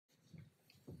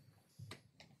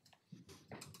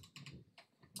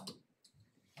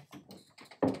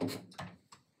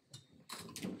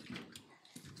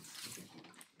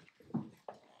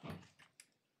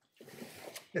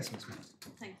Yes, Ms. Smith.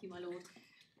 Thank you, my lord.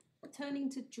 Turning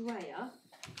to Dreyer,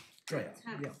 Dreyer,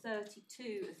 tab yeah.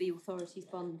 32 of the authorities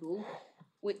bundle,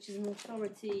 which is an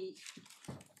authority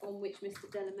on which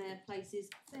Mr. Delamere places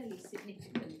fairly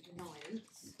significant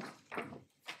reliance.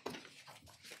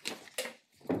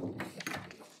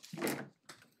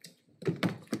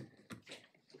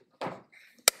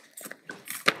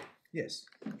 Yes.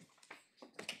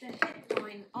 The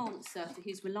headline answer to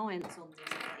his reliance on this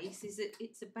case is that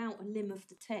it's about a limb of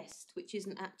the test, which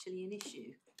isn't actually an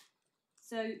issue.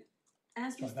 So,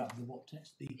 as Sorry, about the what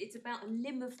test? it's about a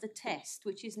limb of the test,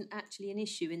 which isn't actually an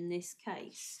issue in this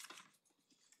case.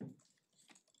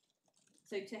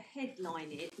 So to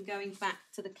headline it, and going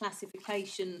back to the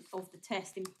classification of the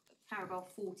test in paragraph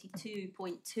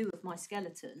 42.2 of my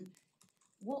skeleton,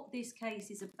 what this case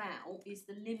is about is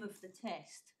the limb of the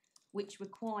test, which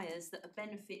requires that a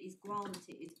benefit is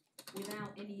granted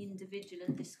without any individual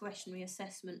and discretionary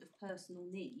assessment of personal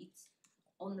needs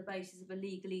on the basis of a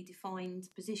legally defined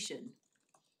position.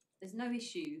 There's no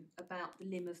issue about the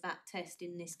limb of that test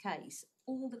in this case.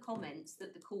 All the comments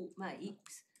that the court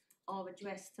makes are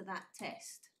addressed to that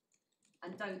test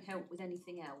and don't help with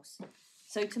anything else.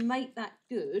 So to make that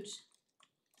good,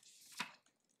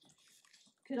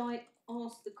 could I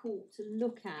ask the court to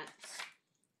look at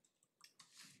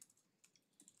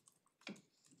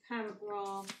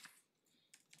paragraph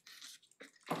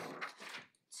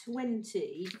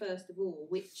 20, first of all,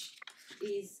 which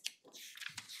is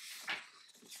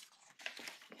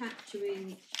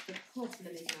capturing the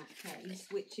problem in that case,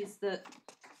 which is that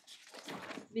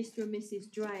Mr. and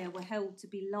Mrs. Dreyer were held to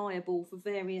be liable for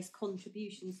various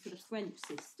contributions to the French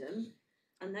system,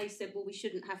 and they said, well, we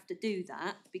shouldn't have to do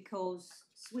that because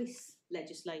Swiss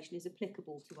legislation is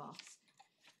applicable to us.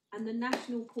 And the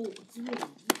National Court of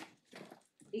Laing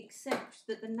accepts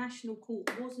that the National Court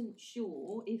wasn't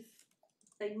sure if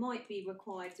they might be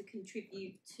required to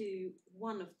contribute to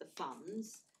one of the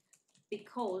funds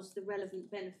because the relevant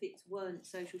benefits weren't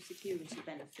social security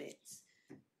benefits.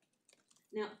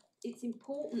 Now, it's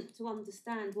important to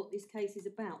understand what this case is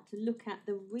about, to look at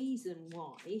the reason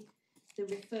why the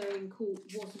referring court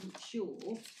wasn't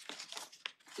sure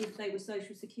if they were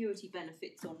social security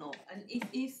benefits or not. And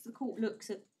if the court looks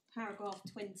at paragraph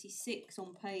 26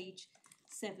 on page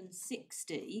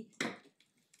 760,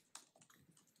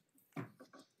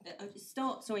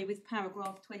 start with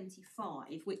paragraph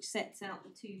 25, which sets out the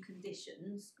two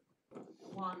conditions,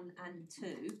 1 and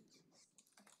 2.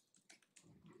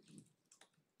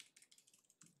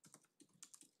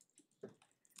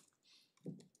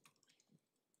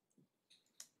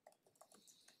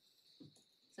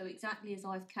 So exactly as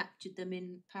I've captured them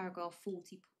in paragraph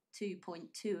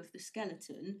 42.2 of the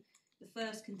skeleton, the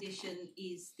first condition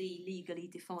is the legally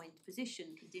defined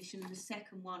position condition, and the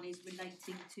second one is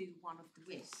relating to one of the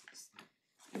risks.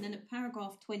 And then at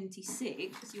paragraph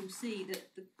 26, you'll see that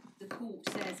the court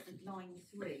says at line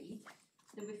 3,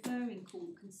 the referring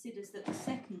court considers that the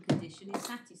second condition is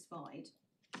satisfied.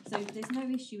 So there's no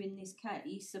issue in this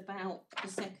case about the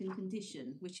second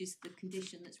condition, which is the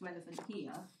condition that's relevant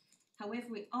here.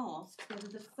 However, it asks whether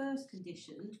the first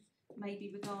condition may be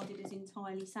regarded as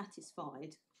entirely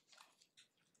satisfied.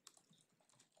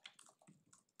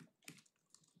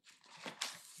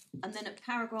 And then at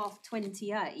paragraph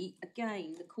 28,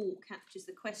 again, the court captures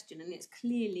the question, and it's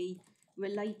clearly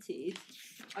related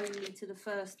only to the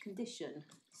first condition.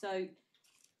 So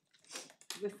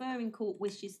the referring court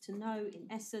wishes to know, in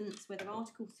essence, whether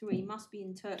Article 3 must be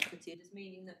interpreted as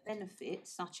meaning that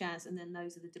benefits, such as, and then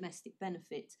those are the domestic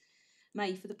benefits,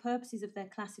 may, for the purposes of their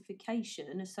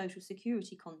classification as social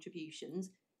security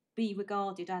contributions, be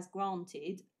regarded as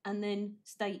granted, and then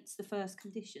states the first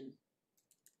condition.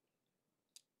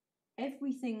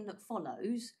 Everything that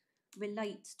follows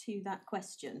relates to that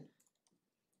question.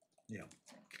 Yeah.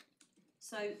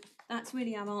 So that's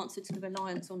really our answer to the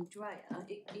reliance on Dreyer.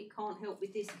 It can't help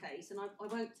with this case, and I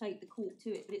won't take the court to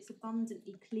it, but it's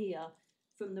abundantly clear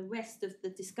from the rest of the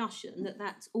discussion that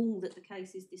that's all that the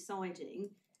case is deciding.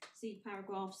 See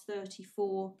paragraphs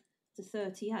 34 to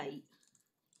 38.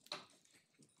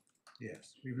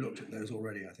 Yes, we've looked at those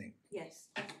already, I think. Yes.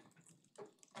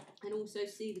 And also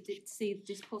see the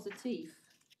dispositif.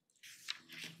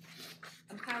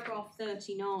 And paragraph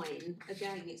 39,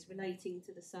 again, it's relating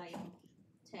to the same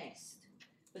test.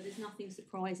 But there's nothing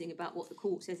surprising about what the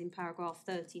court says in paragraph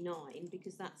 39,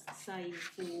 because that's the same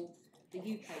for the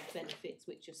UK benefits,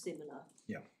 which are similar.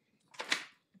 Yeah.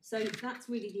 So that's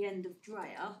really the end of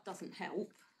Dreyer, doesn't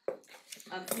help.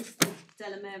 Mr.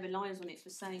 Delamere relies on it for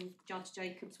saying Judge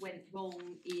Jacobs went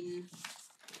wrong in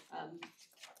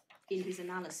in his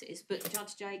analysis, but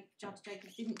Judge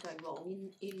Jacobs didn't go wrong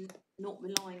in not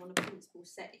relying on a principle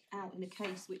set out in a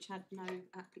case which had no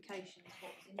application to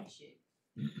what was an issue.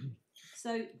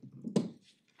 So,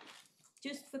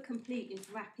 just for completeness,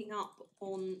 wrapping up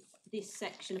on this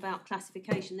section about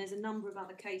classification, there's a number of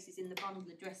other cases in the bundle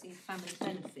addressing family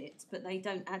benefits, but they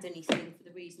don't add anything for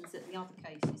the reasons that the other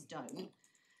cases don't.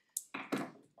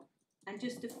 And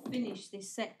just to finish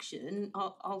this section,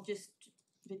 I'll just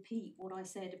repeat what I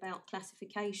said about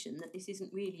classification, that this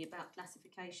isn't really about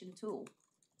classification at all.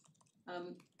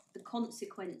 The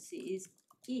consequences,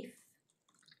 if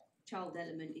child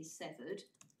element is severed,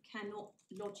 cannot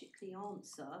logically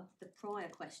answer the prior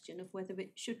question of whether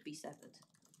it should be severed.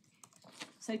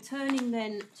 So turning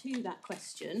then to that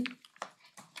question,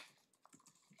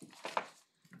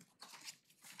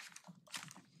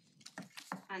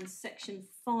 and section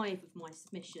 5 of my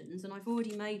submissions, and I've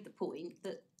already made the point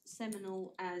that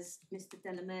seminal as Mr.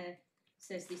 Delamere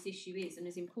says this issue is, and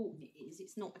as important it is,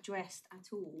 it's not addressed at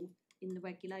all in the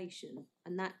regulation,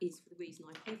 and that is for the reason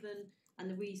I've given, and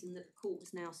the reason that the court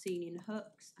has now seen in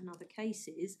Hooks and other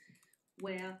cases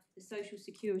where the social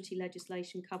security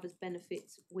legislation covers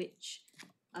benefits which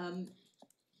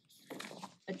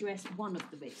address one of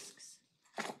the risks.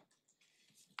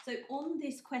 So on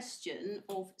this question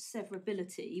of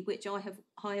severability, which I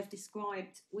have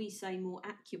described, we say more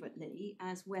accurately,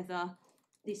 as whether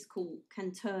this court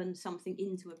can turn something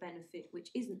into a benefit which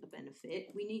isn't a benefit,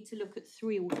 we need to look at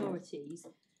 3 authorities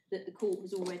that the court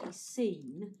has already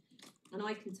seen, and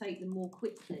I can take them more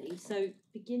quickly. So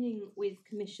beginning with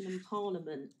Commission and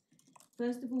Parliament,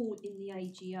 first of all in the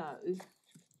AGO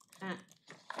at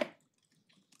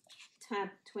tab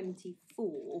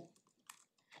 24,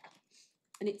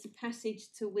 and it's a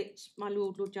passage to which my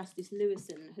Lord Justice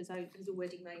Lewison has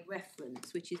already made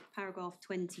reference, which is paragraph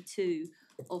 22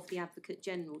 of the Advocate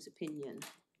General's opinion.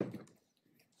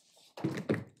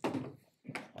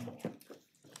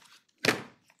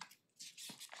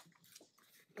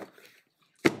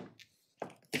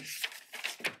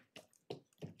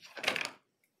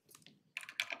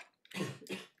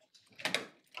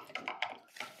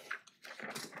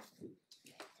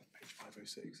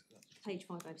 Page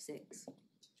 506.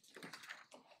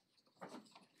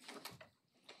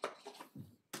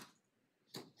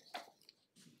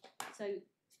 So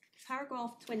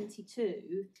paragraph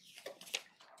 22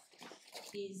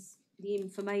 is the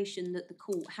information that the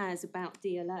court has about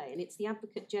DLA, and it's the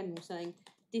Advocate General saying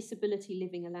disability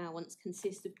living allowance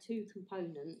consists of 2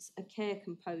 components, a care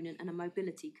component and a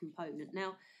mobility component.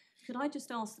 Now, could I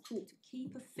just ask the court to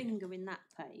keep a finger in that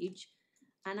page,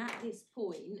 and at this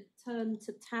point turn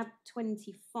to tab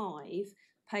 25,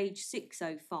 page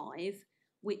 605,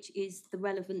 which is the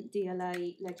relevant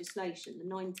DLA legislation, the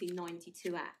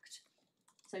 1992 Act.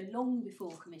 So long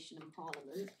before Commission and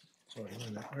Parliament. Sorry,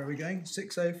 where are we going?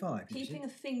 605. Keeping a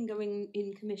finger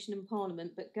in Commission and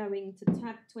Parliament, but going to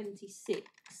tab 26.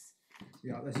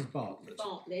 Yeah, this is Bartlett.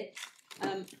 Bartlett,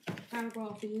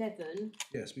 paragraph 11.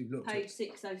 Yes, we've looked page at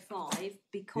 605,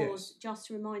 because yes. Just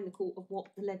to remind the court of what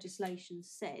the legislation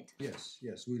said. Yes,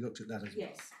 we looked at that as well.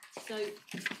 Yes. So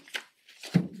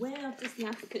where does the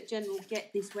Advocate General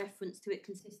get this reference to it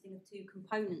consisting of 2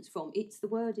 components from? It's the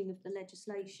wording of the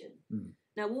legislation.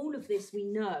 Now, all of this we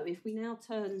know. If we now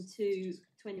turn to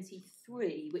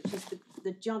 23, which is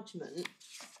the judgment,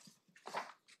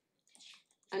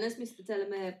 and as Mr.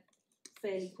 Delamere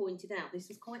fairly pointed out, this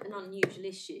was quite an unusual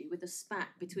issue with a spat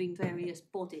between various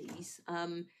bodies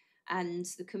and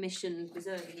the Commission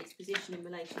reserving its position in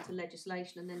relation to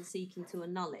legislation and then seeking to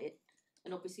annul it.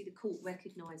 And obviously the court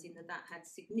recognising that that had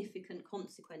significant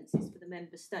consequences for the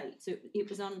member state. So it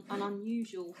was an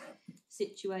unusual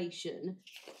situation.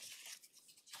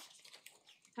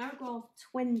 Paragraph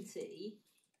 20.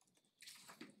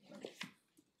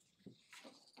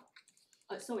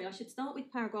 Sorry, I should start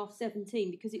with paragraph 17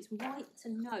 because it's right to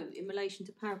note in relation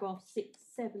to paragraph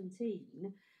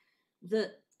 617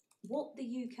 that what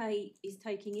the UK is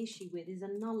taking issue with is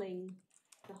annulling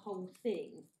the whole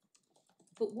thing.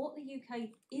 But what the UK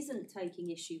isn't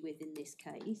taking issue with in this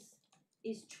case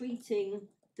is treating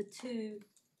the 2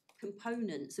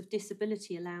 components of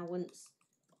disability allowance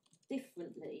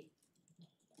differently.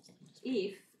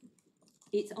 If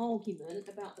its argument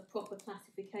about the proper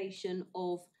classification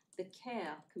of the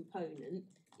care component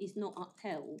is not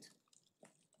upheld.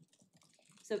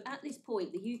 So at this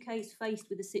point, the UK is faced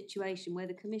with a situation where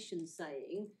the Commission's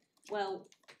saying, well,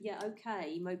 yeah,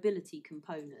 okay, mobility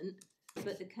component,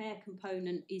 but the care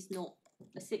component is not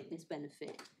a sickness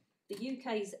benefit. The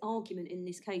UK's argument in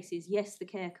this case is, yes, the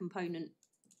care component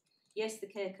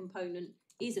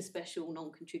is a special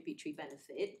non-contributory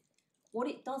benefit, What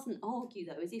it doesn't argue,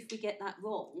 though, is if we get that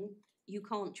wrong, you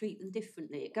can't treat them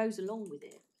differently. It goes along with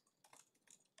it.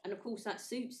 And, of course, that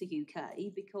suits the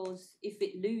UK because if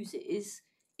it loses,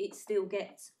 it still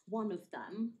gets one of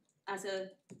them as a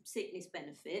sickness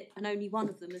benefit and only one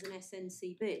of them as an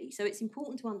SNCB. So it's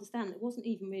important to understand there wasn't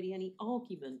even really any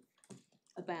argument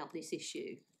about this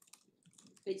issue.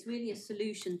 It's really a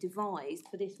solution devised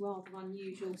for this rather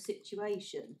unusual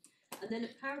situation. And then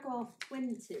at paragraph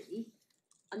 20,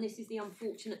 and this is the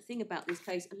unfortunate thing about this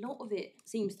case, a lot of it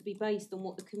seems to be based on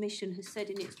what the Commission has said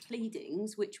in its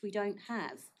pleadings, which we don't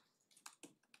have.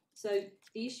 So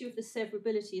the issue of the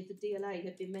severability of the DLA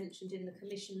had been mentioned in the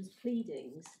Commission's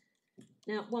pleadings.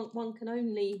 Now, one can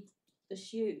only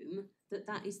assume that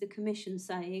that is the Commission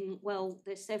saying, well,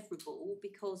 they're severable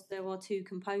because there are two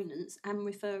components and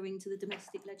referring to the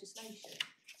domestic legislation.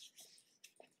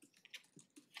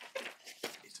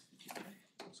 It's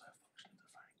also a function of the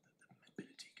fact that the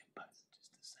mobility component is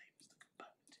the same as the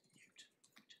component in Newton,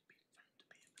 which had been found to be a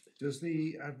mobility. Does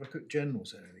the Advocate General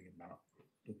say anything about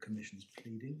the Commission's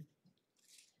pleading?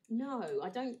 No, I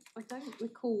don't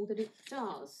recall that it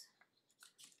does.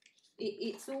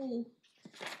 It's all.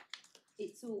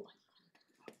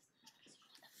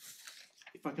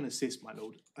 If I can assist, my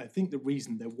lord, I think the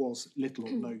reason there was little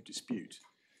or no dispute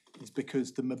is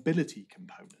because the mobility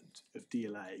component of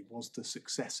DLA was the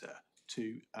successor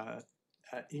to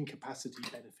incapacity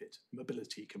benefit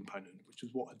mobility component, which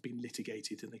was what had been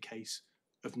litigated in the case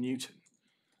of Newton.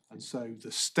 And so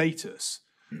the status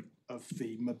of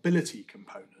the mobility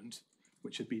component,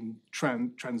 which had been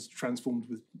transformed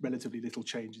with relatively little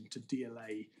change into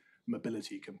DLA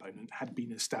mobility component, had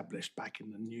been established back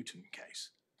in the Newton case.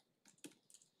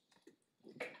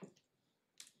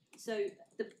 So,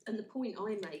 the point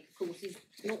I make, of course, is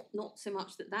not so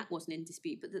much that that wasn't in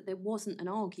dispute, but that there wasn't an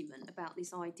argument about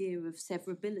this idea of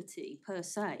severability per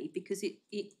se, because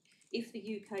if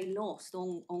the UK lost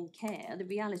on care, the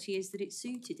reality is that it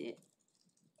suited it.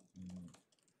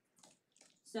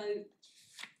 So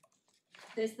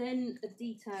there's then a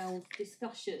detailed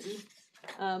discussion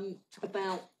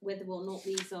about whether or not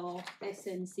these are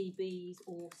SNCBs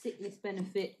or sickness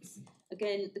benefits.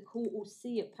 Again, the court will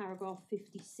see at paragraph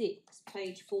 56,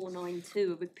 page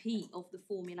 492, a repeat of the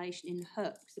formulation in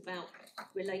Herx about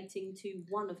relating to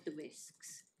one of the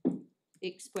risks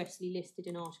expressly listed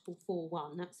in Article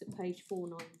 4.1. That's at page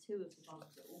 492 of the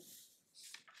bundle.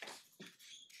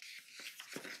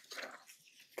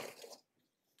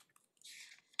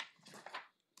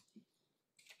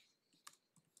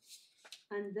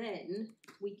 And then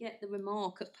we get the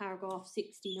remark at paragraph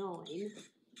 69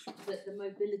 that the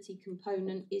mobility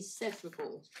component is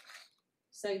severable,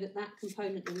 so that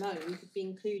component alone could be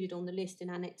included on the list in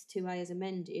Annex 2A as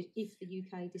amended if the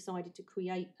UK decided to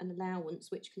create an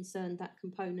allowance which concerned that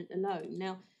component alone.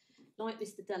 Now, like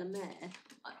Mr. Delamere,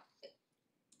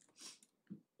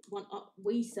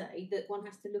 we say that one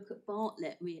has to look at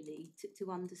Bartlett really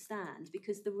to understand,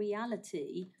 because the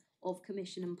reality of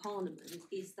Commission and Parliament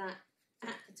is that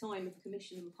at the time of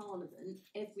Commission and Parliament,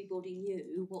 everybody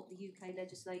knew what the UK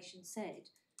legislation said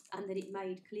and that it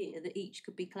made clear that each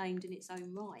could be claimed in its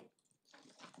own right.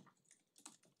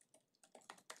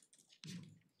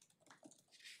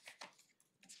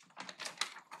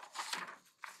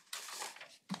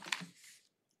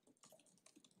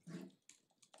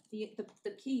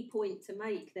 The key point to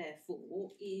make,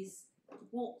 therefore, is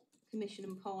what Commission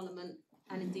and Parliament,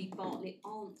 and indeed Bartlett,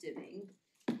 aren't doing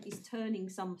is turning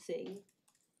something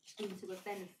into a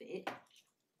benefit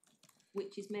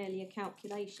which is merely a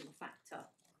calculation factor.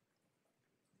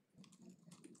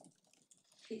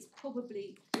 It's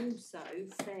probably also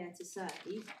fair to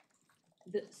say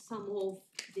that some of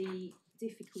the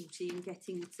difficulty in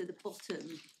getting to the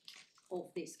bottom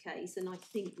of this case, and I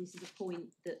think this is a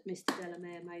point that Mr.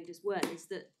 Delamere made as well, is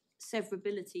that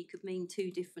severability could mean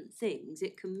two different things.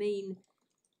 It can mean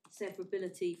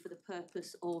severability for the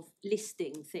purpose of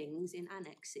listing things in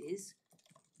annexes,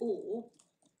 or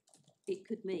it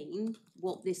could mean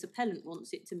what this appellant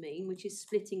wants it to mean, which is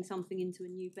splitting something into a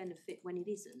new benefit when it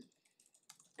isn't.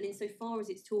 And insofar as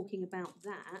it's talking about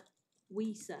that,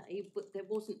 we say, but there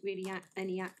wasn't really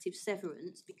any active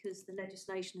severance because the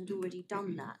legislation had already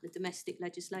done that, the domestic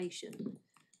legislation.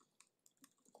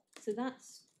 So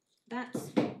that's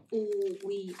all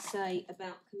we say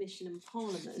about Commission and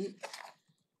Parliament.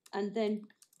 And then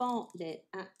Bartlett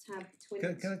at tab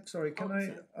 20. Can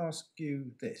I ask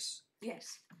you this?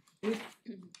 Yes. If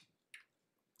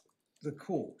the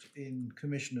court in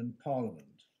Commission and Parliament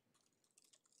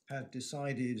had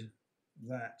decided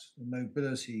that the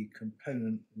mobility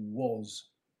component was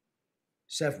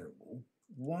severable,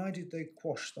 why did they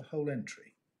quash the whole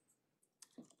entry?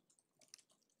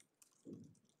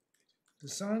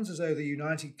 sounds as though the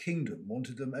United Kingdom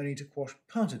wanted them only to quash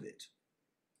part of it.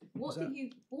 What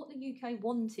the UK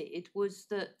wanted was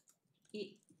that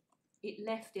it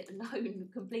left it alone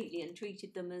completely and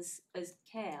treated them as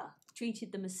care,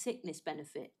 treated them as sickness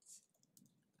benefits.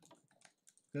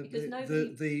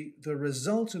 The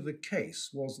result of the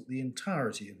case was that the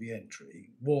entirety of the entry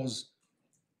was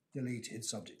deleted,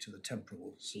 subject to the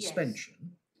temporal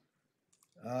suspension.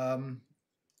 Yes.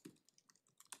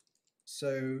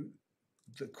 So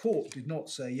the court did not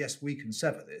say, yes, we can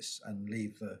sever this and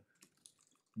leave the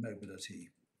mobility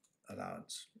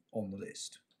allowance on the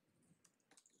list,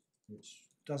 which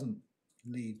doesn't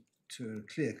lead to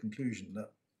a clear conclusion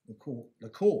that the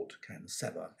court can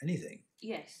sever anything.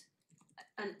 Yes,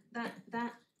 and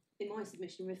that in my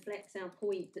submission reflects our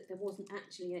point that there wasn't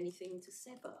actually anything to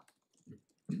sever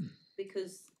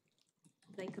because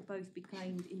they could both be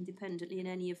claimed independently in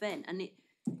any event, and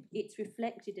it's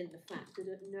reflected in the fact that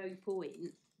at no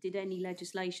point did any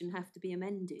legislation have to be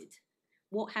amended.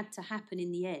 What had to happen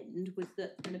in the end was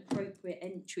that an appropriate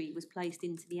entry was placed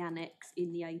into the annex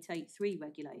in the 883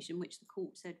 regulation, which the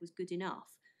court said was good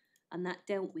enough, and that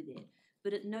dealt with it.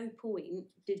 But at no point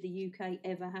did the UK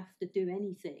ever have to do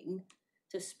anything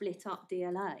to split up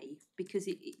DLA because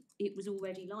it was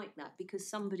already like that, because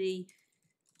somebody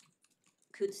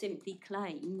could simply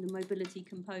claim the mobility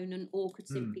component or could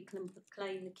simply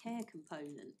claim the care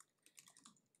component.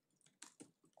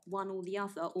 One or the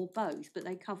other or both, but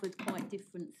they covered quite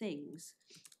different things.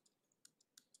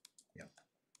 Yeah.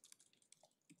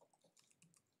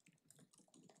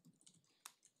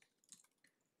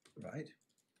 Right.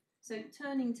 So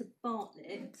turning to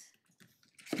Bartlett,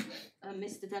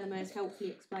 Mr. Delamere has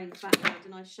helpfully explained the background,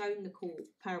 and I've shown the court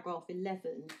paragraph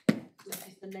 11, which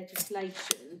is the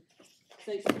legislation.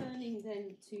 So turning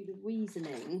then to the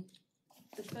reasoning,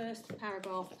 the first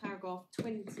paragraph, paragraph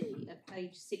 20 at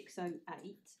page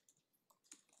 608.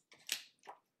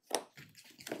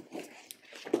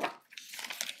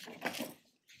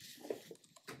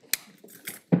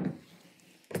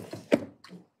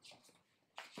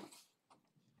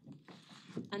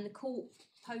 And the court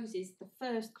poses the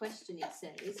first question, it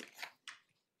says,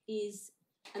 is,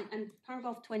 and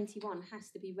paragraph 21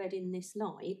 has to be read in this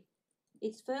light,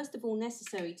 it's first of all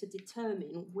necessary to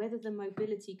determine whether the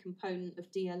mobility component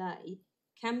of DLA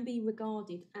can be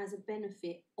regarded as a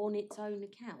benefit on its own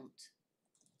account.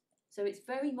 So it's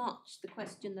very much the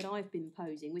question that I've been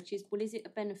posing, which is, well, is it a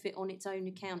benefit on its own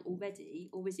account already,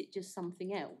 or is it just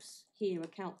something else? Here, a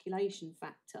calculation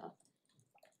factor.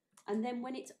 And then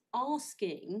when it's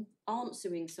answering,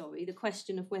 the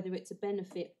question of whether it's a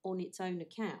benefit on its own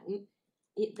account,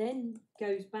 it then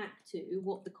goes back to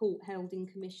what the court held in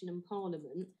Commission and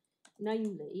Parliament,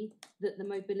 namely that the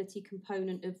mobility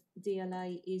component of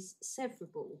DLA is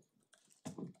severable.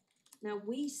 Now,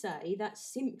 we say that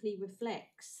simply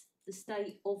reflects the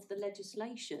state of the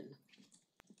legislation,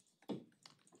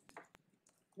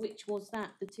 which was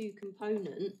that the two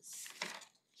components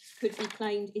could be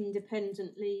claimed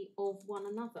independently of one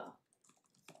another,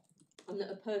 and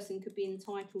that a person could be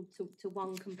entitled to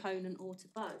one component or to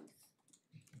both.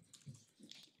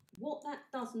 What that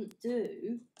doesn't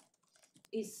do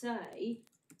is say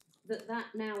that that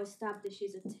now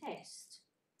establishes a test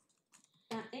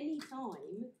at any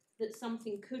time that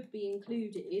something could be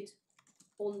included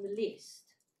on the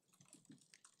list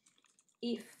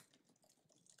if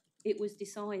it was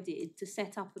decided to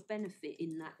set up a benefit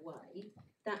in that way.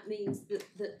 That means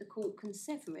that the court can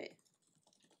sever it.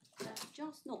 That's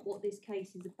just not what this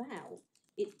case is about.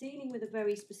 It's dealing with a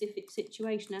very specific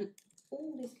situation, and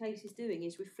all this case is doing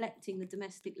is reflecting the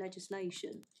domestic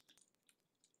legislation.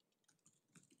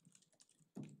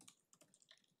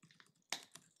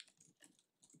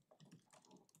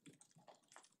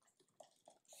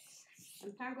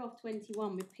 And paragraph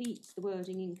 21 repeats the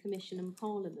wording in Commission and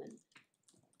Parliament.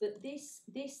 But this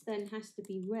then has to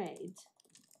be read.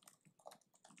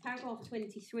 Paragraph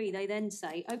 23, they then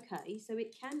say, okay, so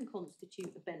it can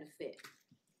constitute a benefit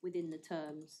within the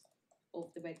terms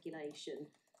of the regulation.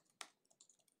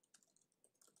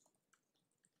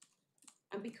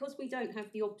 And because we don't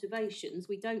have the observations,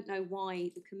 we don't know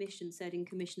why the Commission said in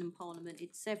Commission and Parliament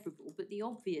it's severable, but the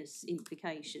obvious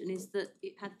implication is that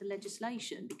it had the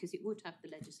legislation, because it would have the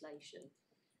legislation.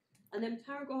 And then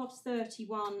paragraphs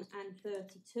 31 and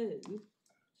 32,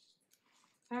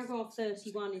 paragraph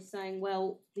 31 is saying,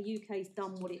 well, the UK's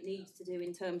done what it needs to do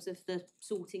in terms of the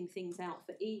sorting things out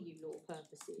for EU law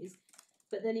purposes.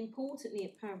 But then importantly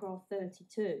at paragraph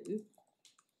 32,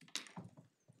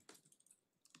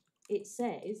 it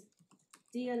says,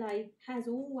 DLA has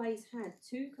always had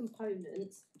two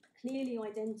components clearly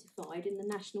identified in the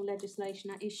national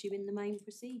legislation at issue in the main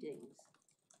proceedings.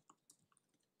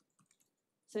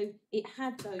 So it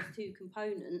had those two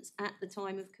components at the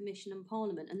time of Commission and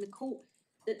Parliament, and the court,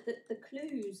 the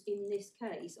clues in this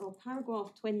case are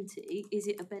paragraph 20, is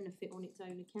it a benefit on its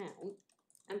own account,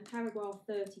 and paragraph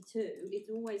 32, it's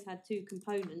always had two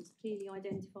components clearly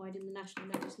identified in the national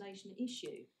legislation at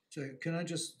issue. So can I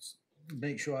just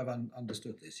make sure I've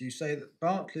understood this? You say that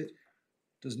Bartlett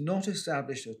does not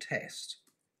establish a test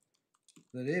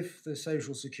that if the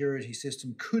social security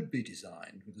system could be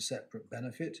designed with a separate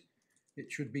benefit, it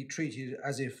should be treated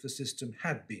as if the system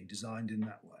had been designed in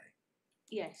that way.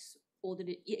 Yes, or that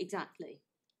it, yeah, exactly,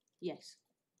 yes.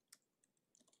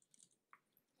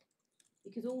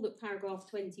 Because all that paragraph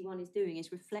 21 is doing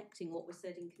is reflecting what was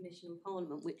said in Commission and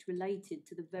Parliament, which related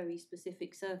to the very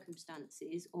specific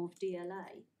circumstances of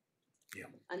DLA. Yeah.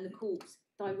 And the court's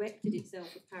directed itself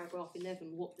at paragraph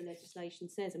 11, what the legislation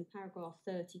says, and paragraph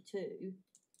 32,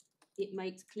 it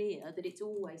makes clear that it's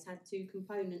always had two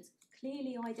components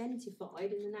clearly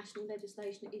identified in the national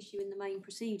legislation at issue in the main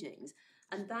proceedings.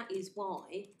 And that is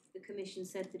why the Commission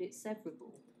said that it's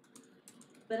severable.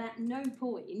 But at no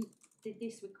point did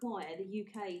this require the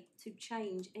UK to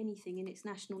change anything in its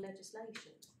national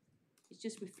legislation. It's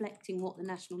just reflecting what the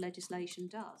national legislation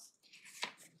does.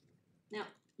 Now,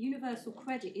 universal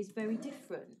credit is very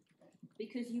different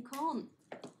because you can't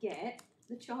get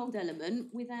the child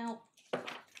element without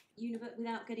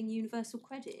getting universal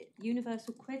credit.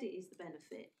 Universal credit is the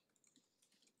benefit.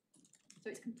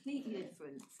 So it's completely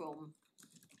different from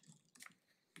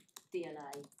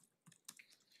DLA.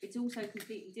 It's also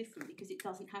completely different because it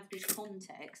doesn't have this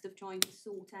context of trying to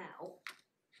sort out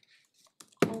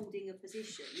holding a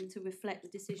position to reflect the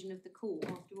decision of the court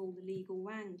after all the legal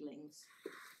wranglings.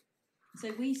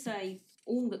 So we say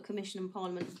all that Commission and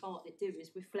Parliament and Bartlett do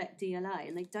is reflect DLA,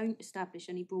 and they don't establish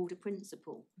any broader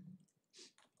principle.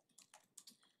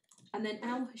 And then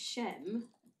Al Hashem,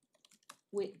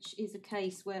 which is a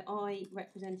case where I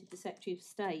represented the Secretary of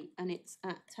State, and it's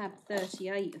at tab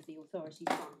 38 of the authority's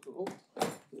bundle.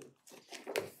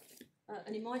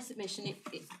 And in my submission,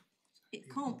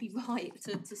 it can't be right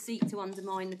to seek to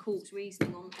undermine the court's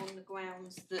reasoning on the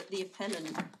grounds that the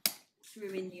appellant threw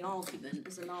in the argument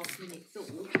as a last-minute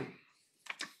thought.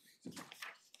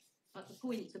 But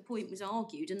the point was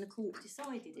argued, and the court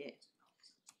decided it.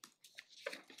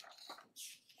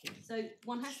 So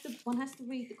one has to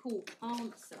read the court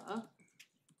answer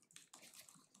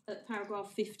at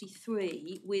paragraph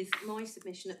 53 with my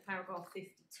submission at paragraph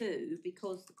 52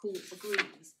 because the court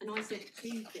agrees. And I said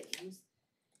two things.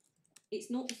 It's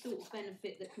not the sort of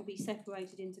benefit that can be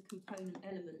separated into component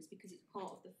elements because it's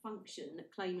part of the function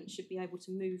that claimants should be able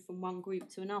to move from one group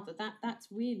to another. That's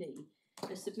really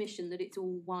the submission that it's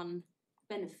all one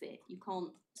benefit. You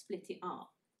can't split it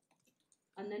up.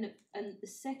 And then the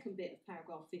second bit of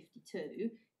paragraph 52,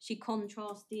 she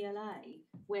contrasts DLA,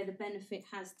 where the benefit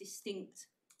has distinct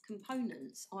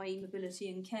components, i.e. mobility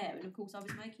and care. And of course, I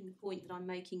was making the point that I'm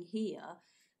making here,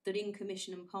 that in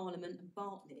Commission and Parliament and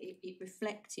Bartlett, it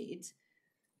reflected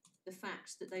the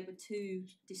fact that they were two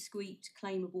discrete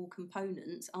claimable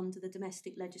components under the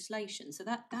domestic legislation. So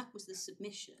that was the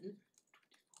submission.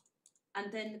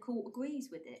 And then the court agrees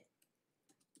with it.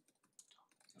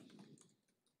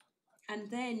 And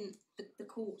then the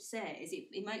court says,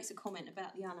 it makes a comment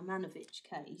about the Alamanovich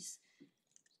case,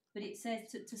 but it says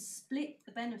to split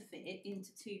the benefit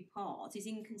into two parts is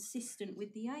inconsistent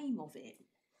with the aim of it,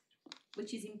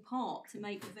 which is in part to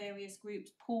make the various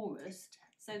groups porous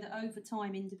so that over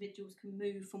time individuals can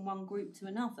move from one group to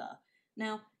another.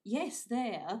 Now, yes,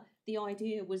 the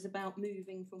idea was about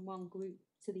moving from one group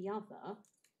to the other,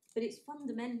 but it's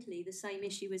fundamentally the same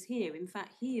issue as here. In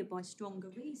fact, here by stronger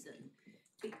reason.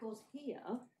 Because here,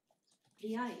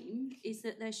 the aim is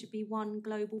that there should be one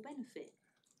global benefit,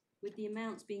 with the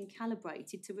amounts being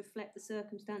calibrated to reflect the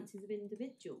circumstances of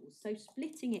individuals. So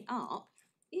splitting it up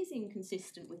is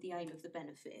inconsistent with the aim of the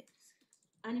benefit.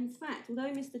 And in fact, although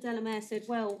Mr. Delamere said,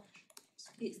 well,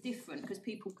 it's different because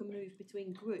people can move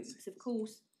between groups, of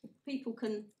course, people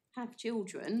can have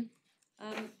children,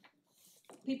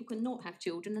 people can not have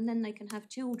children and then they can have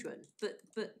children.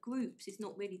 But groups is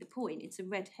not really the point. It's a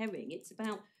red herring. It's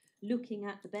about looking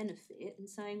at the benefit and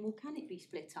saying, well, can it be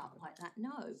split up like that?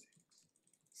 No.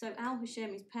 So Al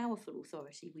Hashem is powerful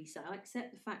authority, we say. I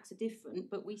accept the facts are different,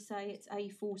 but we say it's a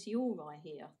fortiori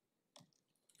here.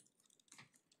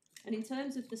 And in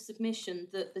terms of the submission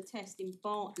that the test in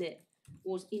Bartlett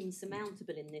was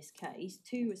insurmountable in this case,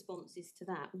 two responses to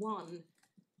that. One,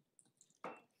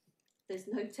 there's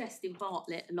no test in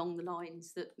Bartlett along the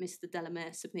lines that Mr.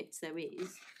 Delamere submits there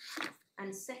is.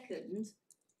 And second,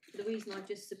 for the reason I've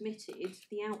just submitted,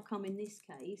 the outcome in this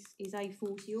case is a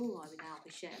fortiori with Al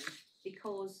Hashem,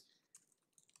 because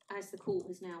as the court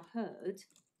has now heard,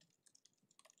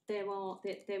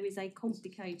 there is a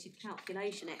complicated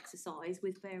calculation exercise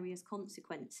with various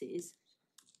consequences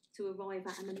to arrive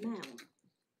at an amount.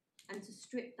 And to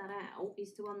strip that out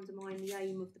is to undermine the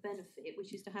aim of the benefit,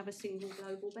 which is to have a single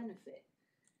global benefit.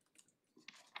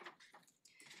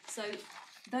 So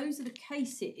those are the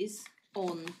cases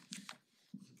on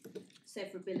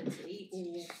severability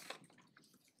or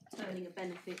turning a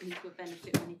benefit into a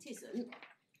benefit when it isn't.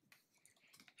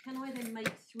 Can I then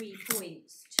make 3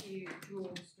 points to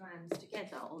draw strands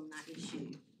together on that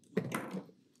issue?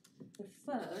 The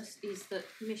first is that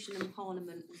Commission and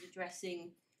Parliament was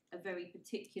addressing a very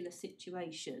particular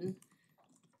situation,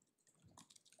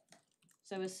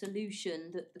 so a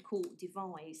solution that the court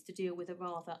devised to deal with a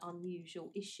rather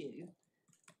unusual issue.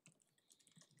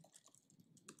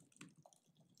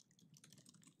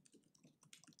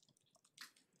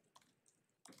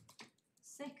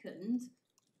 Second,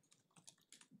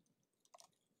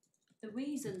 the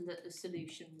reason that the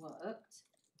solution worked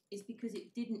is because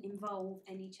it didn't involve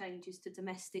any changes to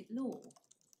domestic law,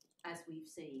 as we've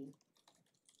seen.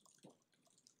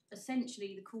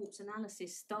 Essentially, the court's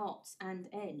analysis starts and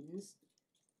ends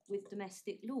with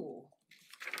domestic law.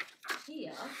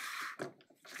 Here,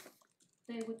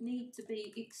 there would need to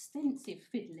be extensive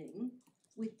fiddling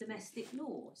with domestic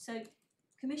law. So,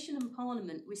 Commission and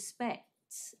Parliament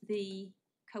respects the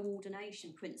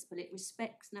coordination principle. It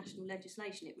respects national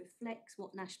legislation. It reflects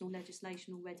what national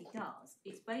legislation already does.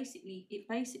 It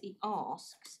basically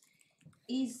asks,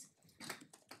 is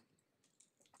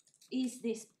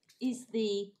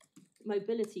the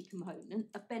mobility component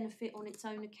a benefit on its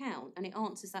own account? And it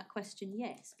answers that question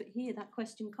yes, but here that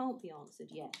question can't be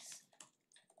answered yes.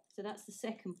 So that's the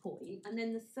second point. And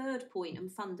then the third point, and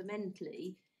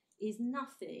fundamentally, is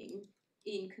nothing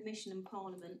in Commission and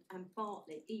Parliament and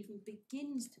Bartlett even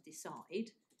begins to decide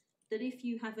that if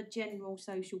you have a general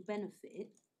social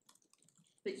benefit,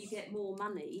 but you get more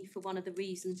money for one of the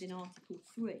reasons in Article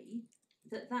 3,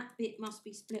 that bit must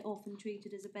be split off and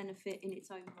treated as a benefit in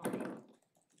its own right.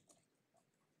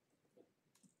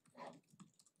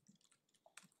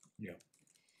 Yeah.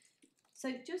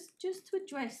 So just to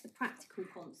address the practical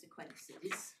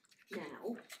consequences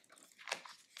now,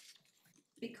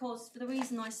 because for the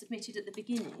reason I submitted at the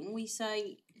beginning, we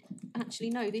say,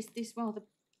 actually, no, this rather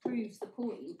proves the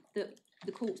point that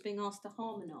the court's being asked to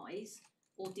harmonise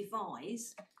or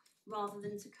devise rather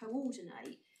than to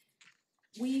coordinate.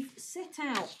 We've set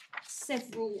out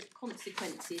several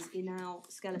consequences in our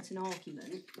skeleton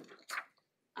argument,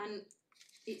 and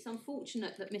it's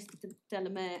unfortunate that Mr.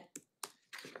 Delamere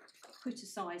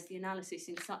criticised the analysis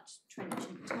in such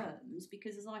trenchant terms,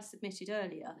 because as I submitted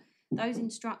earlier, those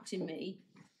instructing me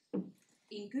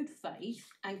in good faith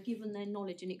and given their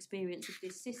knowledge and experience of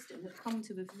this system have come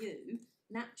to a view,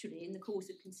 naturally, in the course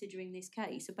of considering this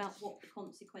case, about what the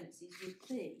consequences would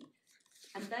be.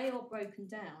 And they are broken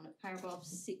down at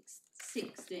paragraphs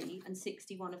 60 and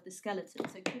 61 of the skeleton.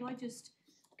 So could I just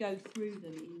go through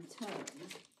them in turn?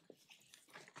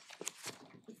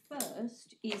 The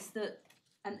first is that,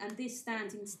 and this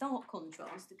stands in stark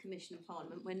contrast to Commission and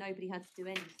Parliament, where nobody had to do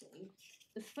anything.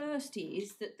 The first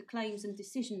is that the claims and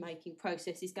decision-making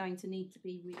process is going to need to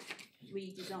be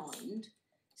redesigned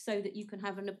so that you can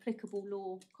have an applicable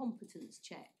law competence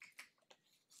check.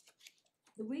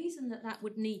 The reason that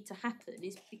would need to happen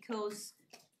is because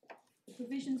the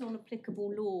provisions on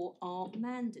applicable law are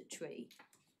mandatory.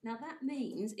 Now that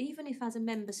means even if as a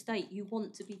member state you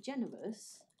want to be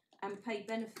generous and pay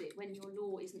benefit when your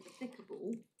law isn't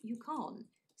applicable, you can't,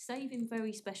 save in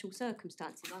very special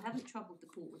circumstances. I haven't troubled the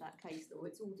court with that case law,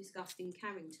 it's all discussed in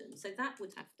Carrington, so that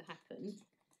would have to happen.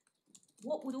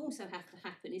 What would also have to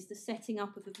happen is the setting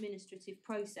up of administrative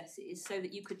processes so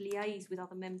that you could liaise with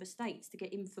other member states to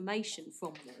get information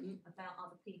from them about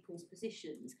other people's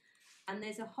positions. And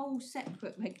there's a whole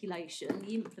separate regulation,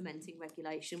 the implementing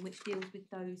regulation, which deals with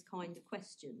those kind of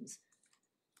questions.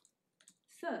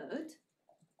 Third,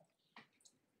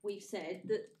 we've said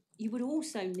that you would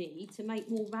also need to make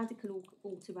more radical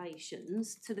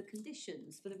alterations to the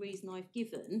conditions for the reason I've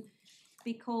given,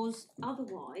 because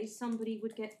otherwise somebody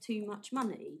would get too much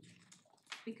money.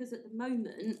 Because at the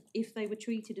moment, if they were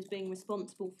treated as being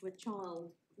responsible for a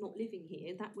child not living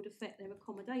here, that would affect their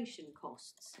accommodation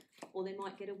costs, or they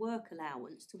might get a work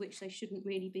allowance to which they shouldn't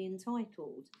really be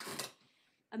entitled.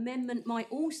 Amendment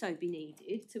might also be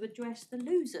needed to address the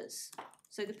losers.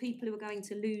 So the people who are going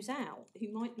to lose out,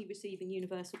 who might be receiving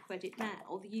universal credit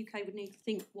now, the UK would need to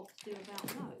think what to do about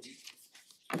those.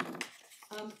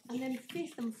 And then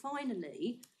fifth and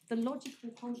finally, the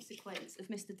logical consequence of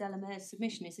Mr. Delamere's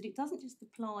submission is that it doesn't just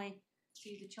apply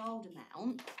to the child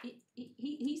amount,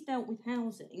 he's dealt with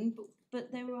housing,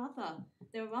 but there are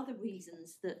other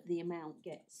reasons that the amount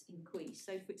gets increased.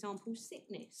 So, for example,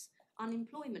 sickness,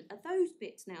 unemployment, are those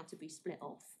bits now to be split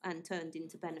off and turned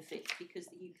into benefits because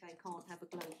the UK can't have a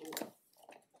global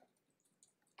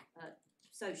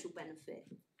social benefit?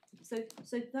 So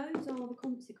those are the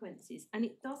consequences, and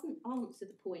it doesn't answer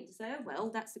the point to say, oh well,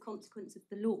 that's the consequence of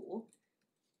the law.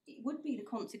 It would be the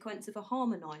consequence of a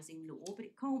harmonising law, but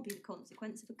it can't be the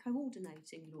consequence of a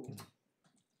coordinating law.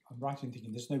 I'm right in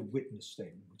thinking there's no witness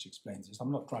statement which explains this.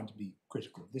 I'm not trying to be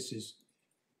critical. This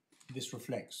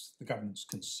reflects the government's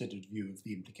considered view of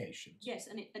the implications. Yes,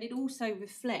 and it also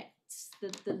reflects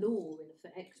the law in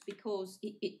effect, because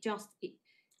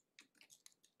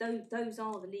those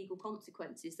are the legal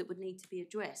consequences that would need to be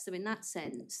addressed. So in that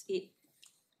sense,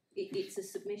 it's a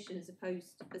submission as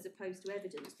opposed to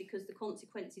evidence, because the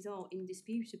consequences are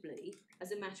indisputably,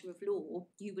 as a matter of law,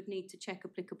 you would need to check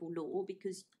applicable law,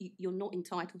 because you're not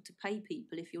entitled to pay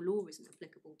people if your law isn't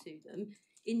applicable to them.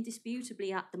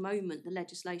 Indisputably, at the moment, the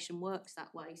legislation works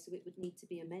that way, so it would need to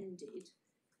be amended.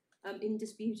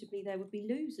 Indisputably, there would be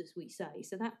losers, we say,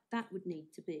 so that would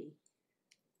need to be.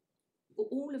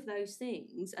 All of those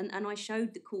things, and I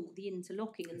showed the court the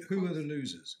interlocking. And who are the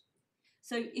losers?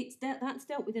 So that's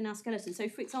dealt with in our skeleton. So,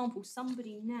 for example,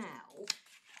 somebody now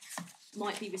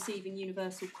might be receiving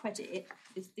universal credit.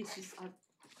 This is, I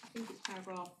think it's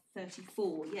paragraph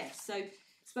 34, yes. So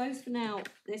suppose for now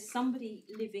there's somebody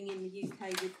living in the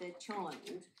UK with their child,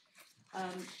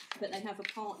 but they have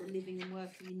a partner living and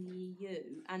working in the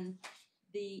EU, and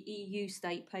the EU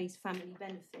state pays family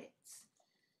benefits.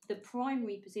 The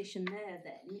primary position there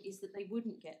then is that they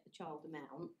wouldn't get the child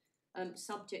amount,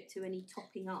 subject to any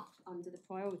topping up under the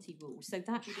priority rule. So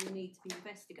that would all need to be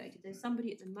investigated. There's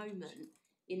somebody at the moment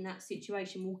in that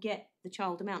situation will get the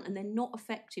child amount, and they're not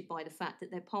affected by the fact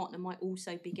that their partner might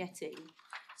also be getting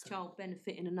child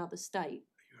benefit in another state.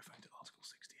 Are you referring to Article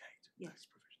 68? Yes.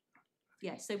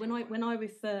 Yes. So when I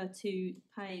refer to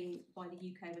paying by the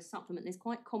UK as supplement, there's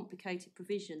quite complicated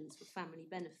provisions for family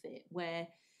benefit where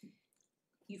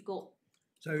you've got.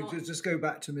 So just go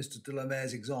back to Mr. de la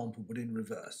Mare's example, but in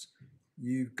reverse.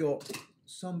 You've got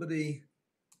somebody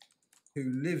who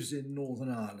lives in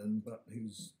Northern Ireland, but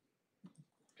whose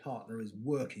partner is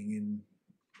working in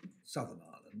Southern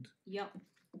Ireland. Yep.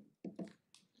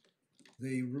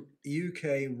 The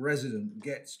UK resident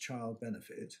gets child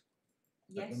benefit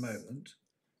Yes. at the moment,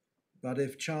 but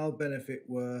if child benefit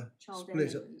were Child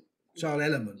split, element. child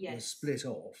element Yes. was split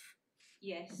off,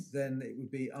 Yes. then it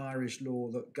would be Irish law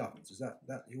that governs. Is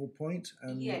that your point?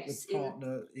 And Yes, that the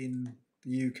partner in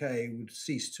the UK would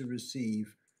cease to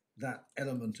receive that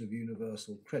element of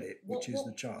universal credit, which is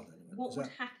the child element. What would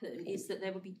happen is that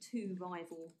there would be two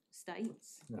rival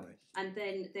states, right? and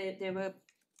then there are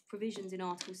provisions in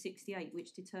Article 68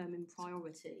 which determine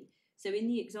priority. So in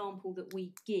the example that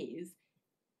we give,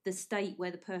 the state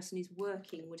where the person is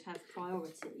working would have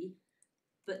priority.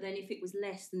 But then if it was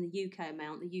less than the UK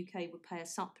amount, the UK would pay a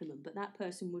supplement. But that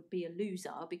person would be a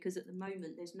loser, because at the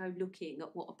moment there's no looking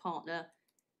at what a partner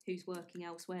who's working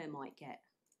elsewhere might get.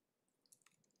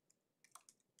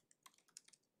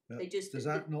 Does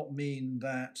that not mean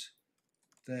that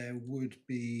there would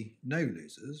be no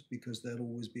losers, because there'll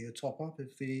always be a top-up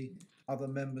if the other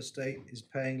member state is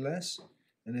paying less?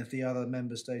 And if the other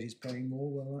member state is paying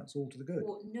more, well, that's all to the good.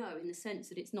 Well, no, in the sense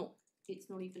that it's not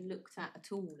even looked at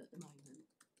all at the moment.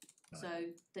 Right. So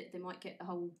they might get the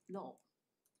whole lot.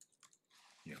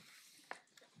 Yeah.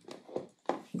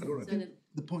 So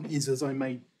the point is, as I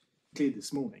made clear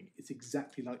this morning, it's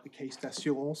exactly like the case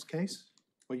d'assurance case,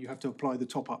 where you have to apply the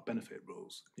top-up benefit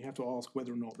rules. You have to ask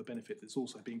whether or not the benefit that's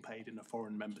also being paid in a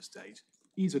foreign member state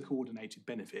is a coordinated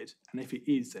benefit, and if it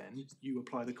is, then you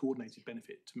apply the coordinated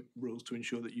benefit rules to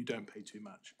ensure that you don't pay too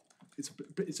much.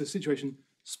 It's a situation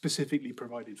specifically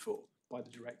provided for by the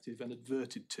directive and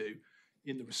adverted to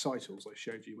in the recitals I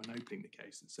showed you when opening the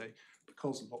case, that say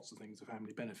because lots of things are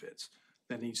family benefits,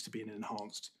 there needs to be an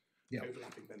enhanced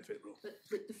overlapping benefit rule.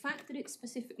 But the fact that it's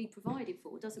specifically provided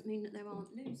for doesn't mean that there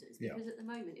aren't losers, because at the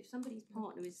moment, if somebody's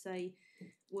partner is, say,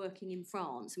 working in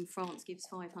France and France gives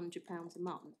 £500 a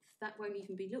month, that won't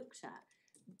even be looked at.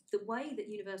 The way that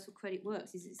universal credit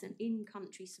works is it's an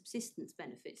in-country subsistence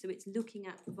benefit, so it's looking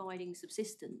at providing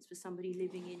subsistence for somebody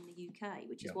living in the UK,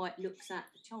 which is why it looks at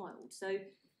the child. So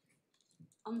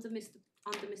under Mr.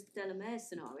 de la Mare's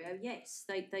scenario, yes,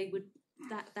 they would.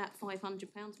 That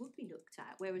 £500 would be looked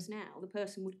at, whereas now the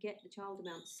person would get the child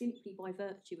amount simply by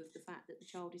virtue of the fact that the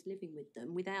child is living with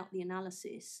them, without the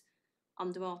analysis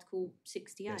under Article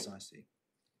 68. Yes, I see.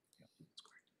 Yeah, that's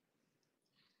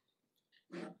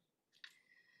great.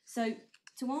 So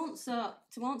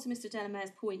to answer Mr.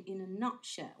 Delamare's point in a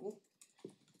nutshell,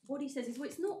 what he says is, well,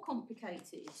 it's not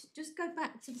complicated. Just go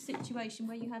back to the situation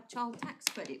where you had child tax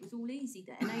credit. It was all easy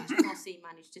then. HMRC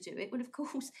managed to do it. Well, of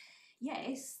course,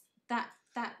 yes, that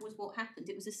was what happened.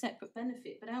 It was a separate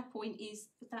benefit. But our point is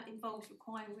that involves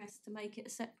requiring us to make it a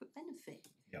separate benefit.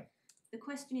 Yeah. The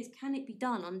question is, can it be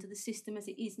done under the system as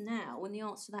it is now? And the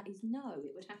answer to that is no.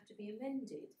 It would have to be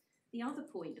amended. The other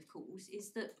point, of course,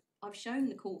 is that I've shown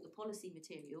the court the policy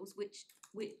materials which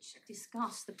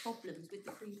discuss the problems with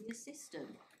the previous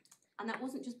system. And that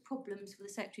wasn't just problems for the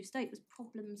Secretary of State, it was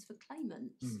problems for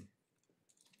claimants.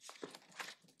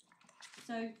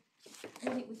 So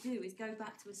what it would do is go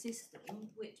back to a system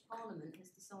which Parliament has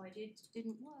decided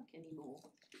didn't work anymore.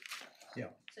 Yeah.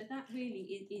 So that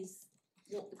really is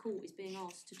what the court is being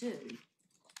asked to do.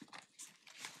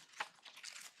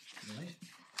 Right.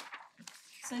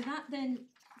 So that then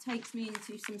takes me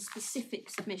into some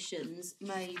specific submissions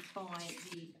made by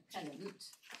the appellant.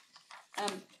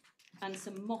 And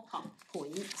some mop-up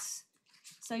points.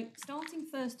 So starting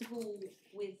first of all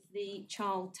with the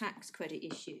child tax credit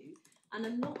issue, and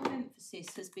a lot of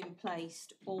emphasis has been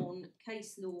placed on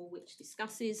case law which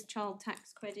discusses child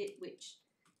tax credit, which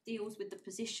deals with the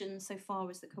position so far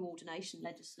as the coordination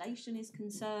legislation is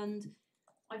concerned.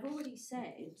 I've already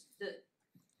said that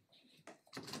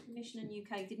the Commission in the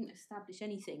UK didn't establish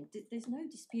anything. There's no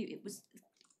dispute. It was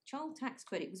child tax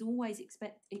credit was always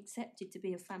accepted to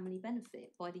be a family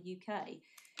benefit by the UK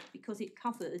because it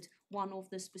covered one of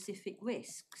the specific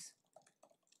risks.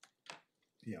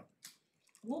 Yeah.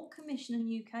 What Commission in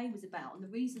the UK was about, and the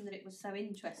reason that it was so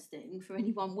interesting for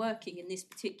anyone working in this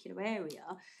particular area,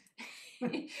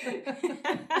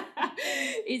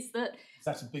 is that...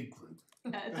 That's a big group.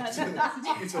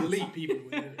 It's a leap even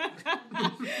within it.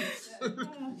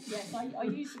 Yes, I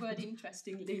use the word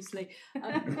interesting loosely.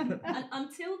 And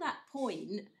until that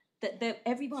point,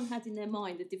 everyone had in their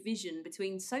mind a division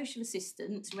between social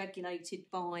assistance regulated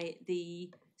by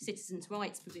the citizens'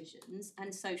 rights provisions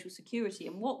and social security.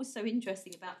 And what was so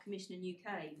interesting about Commission in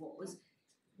UK was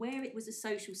where it was a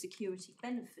social security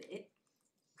benefit,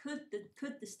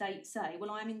 could the state say, well,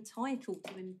 I'm entitled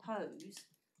to impose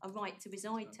a right to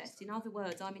reside test. In other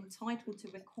words, I'm entitled to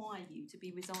require you to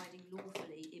be residing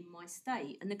lawfully in my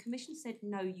state. And the Commission said,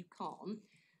 no, you can't.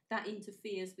 That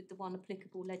interferes with the one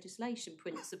applicable legislation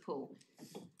principle.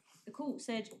 The court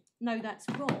said, no, that's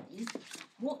wrong.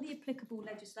 What the applicable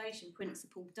legislation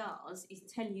principle does is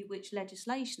tell you which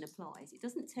legislation applies. It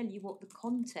doesn't tell you what the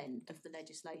content of the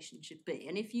legislation should be.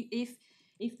 And if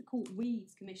the court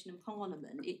reads Commission and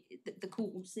Parliament, the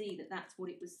court will see that that's what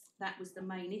it was. That was the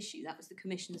main issue. That was the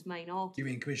Commission's main argument. You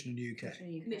mean Commission in the UK?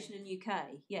 Commission in UK,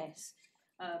 yes,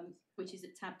 which is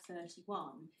at tab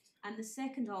 31. And the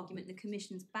second argument, the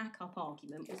Commission's backup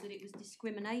argument, was that it was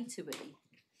discriminatory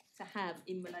to have,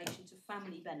 in relation to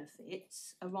family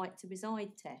benefits, a right to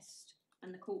reside test.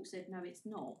 And the court said, no, it's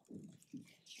not.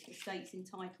 The state's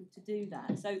entitled to do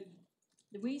that. So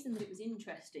the reason that it was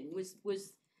interesting was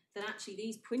that actually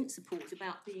these principles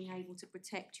about being able to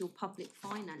protect your public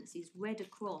finances read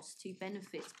across to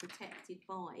benefits protected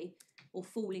by or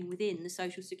falling within the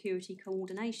social security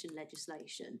coordination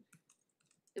legislation.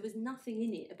 There was nothing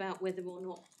in it about whether or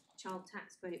not child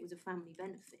tax credit was a family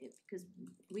benefit because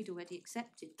we'd already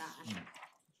accepted that.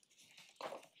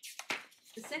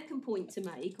 The second point to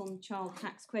make on the child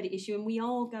tax credit issue, and we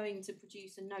are going to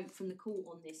produce a note from the court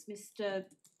on this, Mr.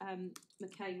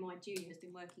 McKay, my junior, has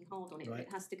been working hard on it, right. But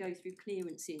it has to go through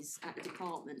clearances at the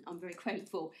department. I'm very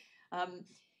grateful.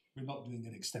 We're not doing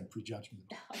an extemporary judgment.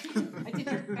 I did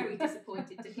very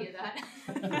disappointed to hear that.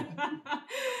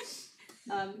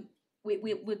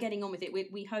 We're getting on with it.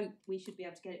 We hope we should be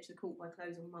able to get it to the court by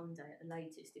close on Monday at the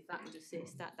latest, if that would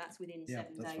assist. That's within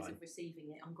 7 days fine. of receiving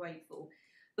it. I'm grateful.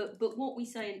 But what we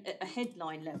say at a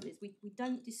headline level is we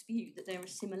don't dispute that there are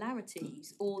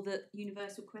similarities or that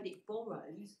universal credit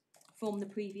borrows from the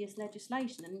previous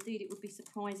legislation, and indeed it would be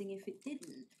surprising if it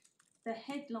didn't. The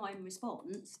headline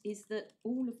response is that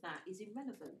all of that is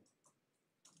irrelevant.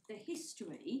 The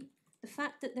history, the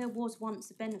fact that there was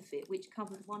once a benefit which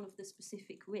covered one of the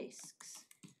specific risks,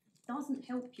 doesn't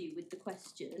help you with the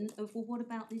question of, well, what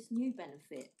about this new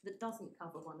benefit that doesn't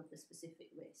cover one of the specific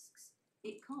risks?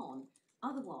 It can't.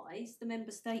 Otherwise, the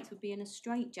member states would be in a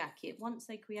straitjacket. Once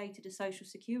they created a social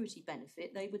security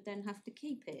benefit, they would then have to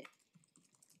keep it.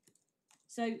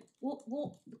 So what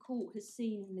the court has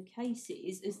seen in the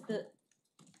cases is that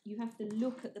you have to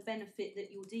look at the benefit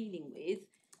that you're dealing with,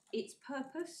 its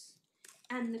purpose,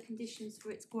 and the conditions for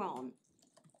its grant.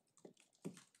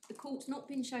 The court's not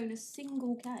been shown a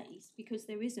single case, because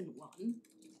there isn't one,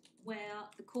 where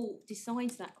the court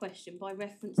decides that question by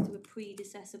reference to a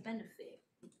predecessor benefit.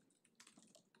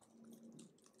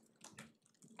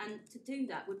 And to do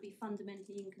that would be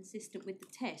fundamentally inconsistent with the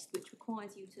test, which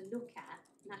requires you to look at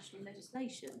national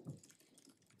legislation.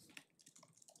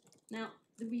 Now,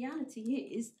 the reality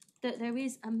is that there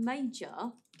is a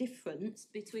major difference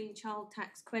between child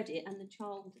tax credit and the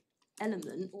child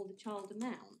element or the child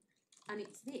amount. And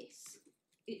it's this.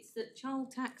 It's that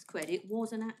child tax credit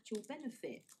was an actual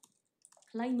benefit,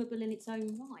 claimable in its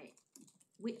own right,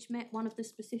 which met one of the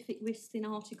specific risks in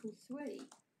Article 3.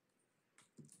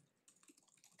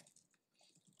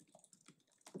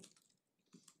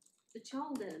 The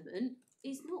child element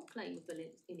is not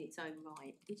claimable in its own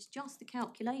right. It's just a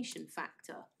calculation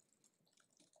factor.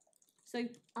 So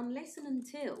unless and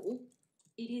until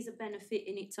it is a benefit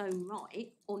in its own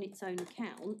right, on its own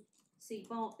account, see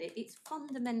Bartlett, it's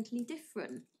fundamentally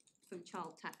different from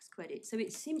child tax credit. So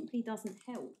it simply doesn't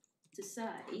help to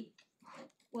say,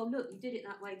 well, look, you did it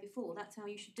that way before, that's how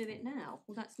you should do it now.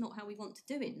 Well, that's not how we want to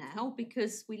do it now,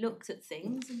 because we looked at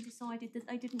things and decided that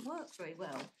they didn't work very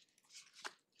well.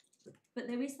 But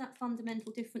there is that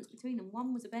fundamental difference between them.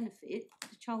 One was a benefit,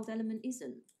 the child element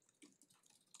isn't.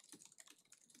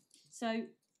 So,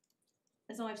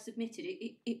 as I've submitted,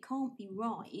 it can't be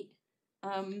right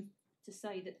to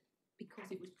say that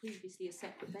because it was previously a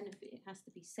separate benefit, it has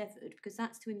to be severed, because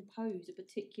that's to impose a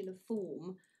particular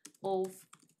form of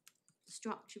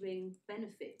structuring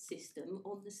benefit system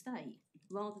on the state,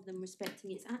 rather than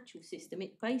respecting its actual system.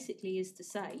 It basically is to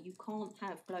say you can't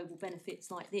have global benefits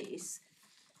like this.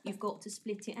 You've got to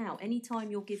split it out. Anytime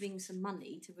you're giving some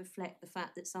money to reflect the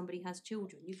fact that somebody has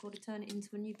children, you've got to turn it into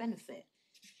a new benefit.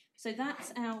 So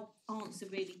that's our answer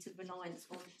really to reliance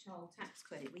on child tax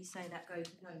credit. We say that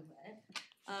goes nowhere.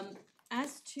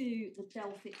 As to the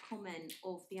Delphic comment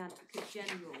of the Advocate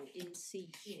General in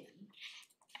CG,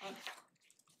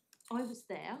 I was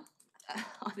there.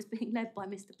 I was being led by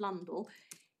Mr. Blundell.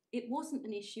 It wasn't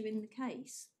an issue in the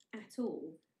case at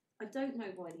all. I don't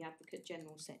know why the Advocate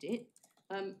General said it.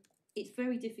 It's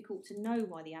very difficult to know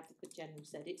why the Advocate General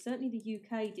said it. Certainly the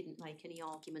UK didn't make any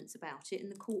arguments about it,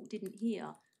 and the court didn't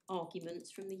hear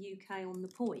arguments from the UK on the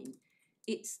point.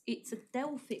 It's a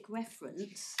Delphic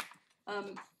reference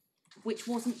which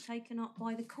wasn't taken up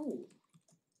by the court.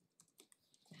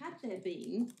 Had there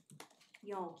been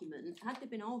had there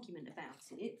been argument about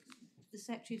it, the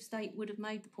Secretary of State would have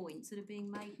made the points that are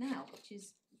being made now, which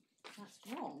is, that's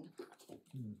wrong.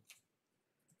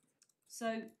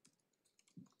 So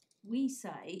we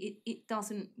say it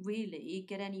doesn't really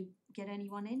get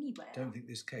anyone anywhere. I don't think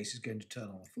this case is going to turn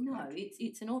on a footnote. No,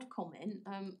 it's an odd comment.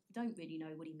 Don't really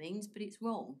know what he means, but it's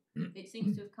wrong. It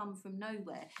seems to have come from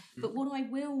nowhere. But what I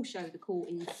will show the court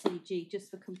in CG, just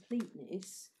for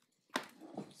completeness,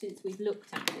 since we've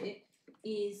looked at it,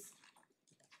 is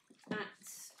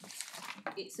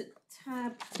it's at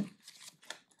tab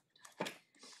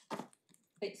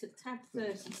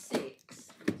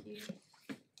 36. Thank you.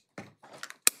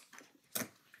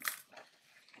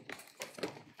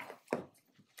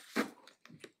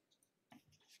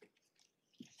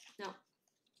 Now,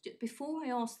 before I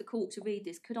ask the court to read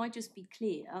this, could I just be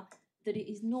clear that it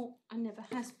is not, and never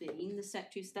has been, the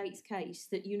Secretary of State's case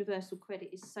that universal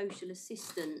credit is social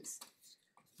assistance,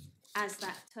 as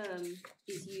that term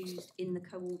is used in the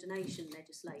coordination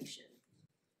legislation.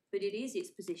 But it is its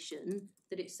position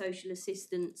that it's social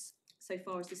assistance so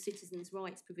far as the citizens'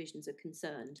 rights provisions are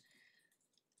concerned.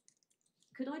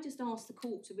 Could I just ask the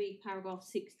court to read paragraph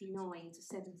 69 to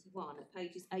 71 at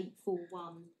pages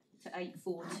 841 to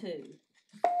 842?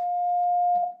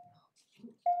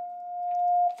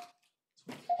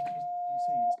 You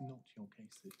say it's not your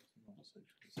case that it's not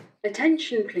social.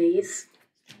 Attention please.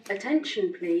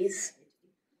 Attention please.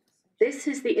 This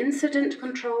is the Incident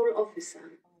Control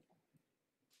Officer.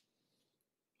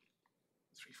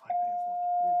 358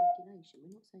 The regulation,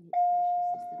 we're not saying it's social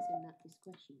assistance in that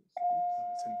discretion.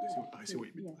 I see what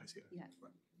you mean. I see. Yeah.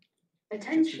 Right.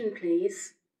 Attention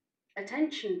please.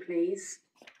 Attention please.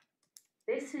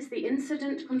 This is the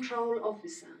Incident Control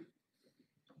Officer.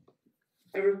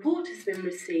 A report has been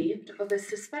received of a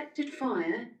suspected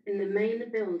fire in the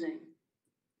main building.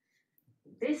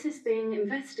 This is being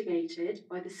investigated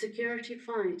by the security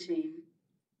fire team.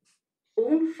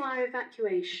 All fire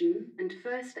evacuation and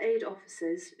first aid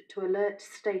officers to alert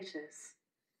status.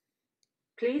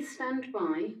 Please stand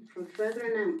by for a further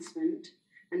announcement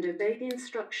and obey the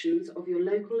instructions of your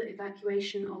local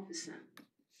evacuation officer.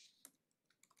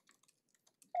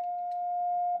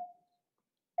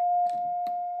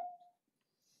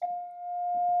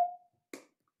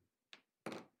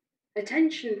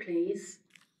 Attention please.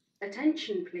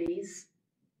 Attention please.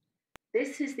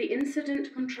 This is the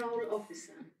incident control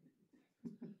officer.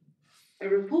 A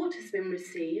report has been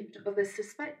received of a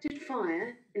suspected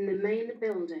fire in the main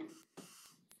building.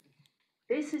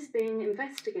 This is being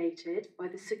investigated by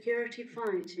the security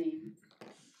fire team.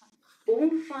 All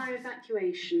fire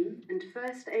evacuation and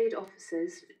first aid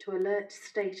officers to alert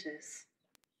status.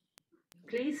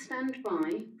 Please stand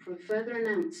by for a further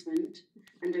announcement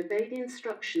and obey the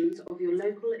instructions of your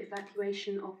local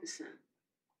evacuation officer.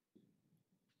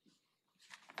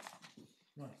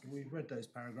 Right, we've read those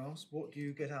paragraphs. What do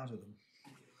you get out of them?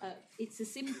 It's a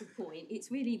simple point. It's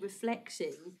really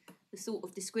reflecting the sort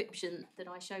of description that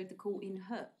I showed the court in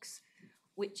Hooks,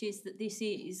 which is that this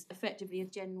is effectively a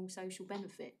general social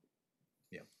benefit.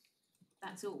 Yeah.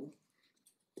 That's all.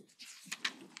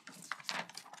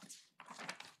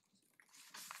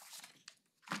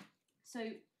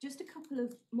 So just a couple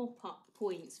of mop-up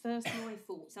points. First, my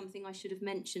fault, something I should have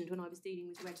mentioned when I was dealing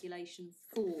with Regulation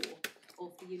 4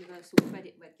 of the Universal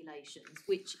Credit Regulations,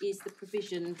 which is the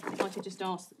provision, if I could just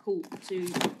ask the court to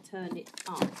turn it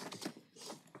up.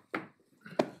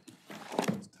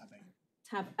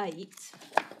 Tab 8.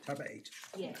 Tab 8.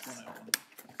 Yes.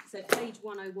 So page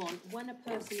 101, when a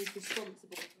person is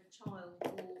responsible for a child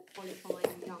or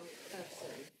qualifying young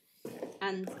person,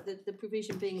 and the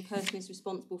provision being a person is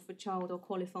responsible for a child or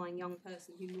qualifying young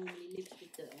person who normally lives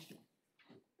with them.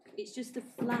 It's just to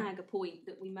flag a point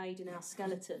that we made in our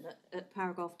skeleton at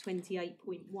paragraph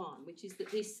 28.1, which is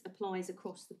that this applies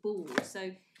across the board.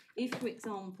 So if, for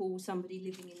example, somebody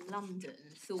living in London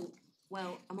thought,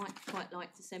 well, I might quite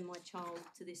like to send my child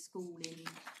to this school in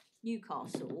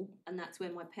Newcastle, and that's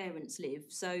where my parents live,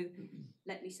 so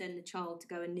let me send the child to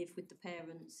go and live with the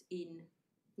parents in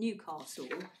Newcastle,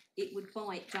 it would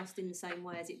bite just in the same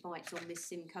way as it bites on Miss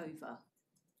Simkova.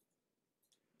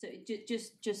 So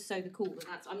just so the court that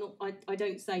that's, I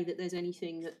don't say that there's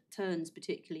anything that turns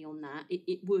particularly on that.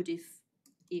 It would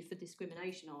if a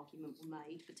discrimination argument were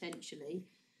made potentially,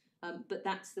 but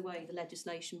that's the way the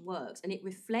legislation works, and it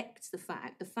reflects the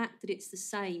fact that it's the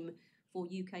same for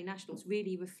UK nationals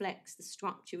really reflects the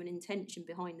structure and intention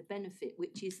behind the benefit,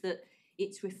 which is that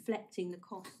it's reflecting the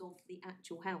cost of the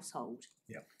actual household.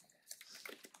 Yep.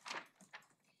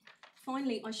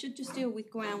 Finally, I should just deal with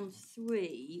ground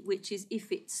 3, which is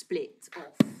if it's split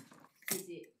off, is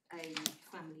it a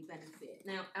family benefit?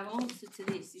 Now, our answer to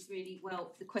this is really,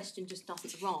 well, the question just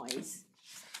doesn't arise.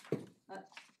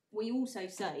 We also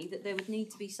say that there would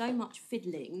need to be so much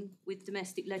fiddling with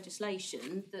domestic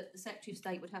legislation that the Secretary of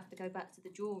State would have to go back to the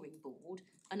drawing board,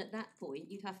 and at that point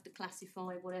you'd have to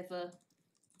classify whatever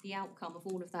the outcome of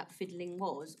all of that fiddling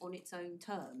was on its own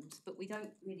terms. But we don't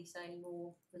really say any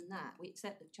more than that. We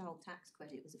accept that child tax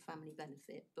credit was a family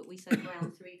benefit, but we say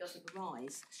ground 3 doesn't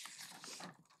arise.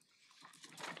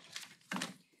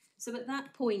 So at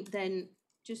that point then,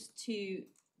 just to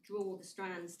draw the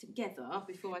strands together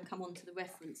before I come on to the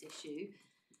reference issue,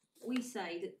 we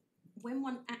say that when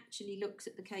one actually looks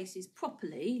at the cases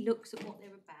properly, looks at what they're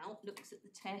about, looks at the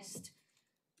test,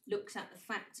 looks at the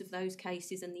facts of those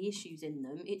cases and the issues in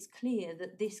them, it's clear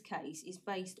that this case is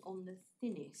based on the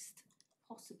thinnest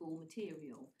possible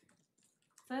material.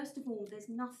 First of all, there's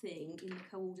nothing in the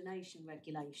coordination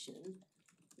regulation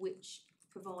which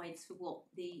provides for what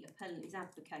the appellant is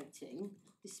advocating,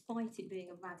 despite it being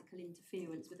a radical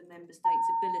interference with a member state's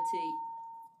ability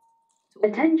to...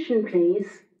 Attention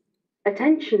please.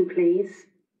 Attention please.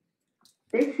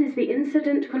 This is the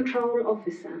incident control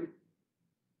officer.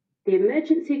 The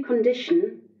emergency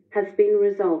condition has been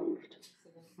resolved.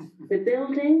 The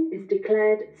building is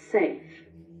declared safe.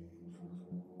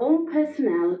 All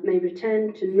personnel may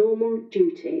return to normal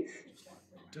duties.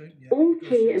 All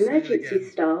key emergency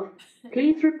staff,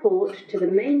 please report to the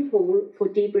main hall for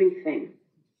debriefing.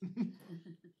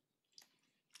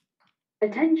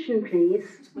 Attention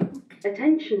please.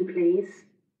 Attention please.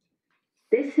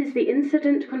 This is the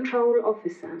incident control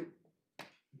officer.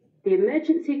 The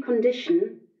emergency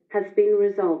condition has been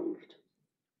resolved.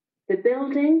 The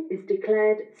building is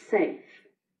declared safe.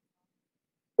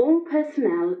 All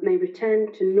personnel may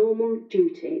return to normal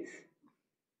duties.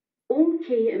 All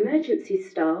key emergency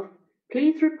staff,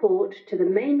 please report to the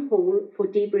main hall for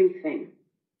debriefing.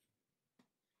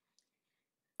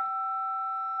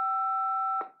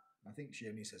 I think she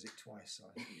only says it twice, so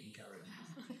I think you can carry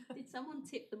on. Did someone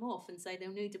tip them off and say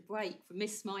they'll need a break for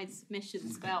Miss Smythe's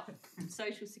submissions about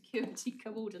social security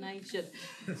coordination?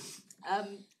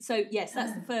 So yes,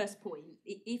 that's the first point.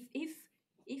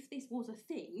 If this was a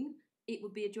thing, it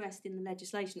would be addressed in the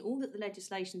legislation. All that the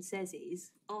legislation says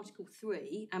is Article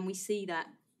 3, and we see that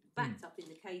backed up in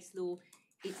the case law.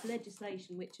 It's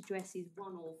legislation which addresses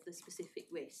one of the specific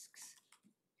risks.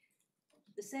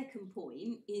 The second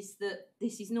point is that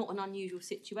this is not an unusual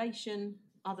situation.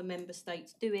 Other member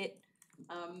states do it.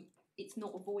 It's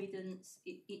not avoidance.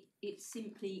 It's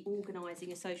simply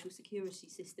organising a social security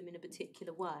system in a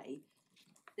particular way.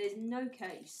 There's no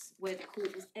case where the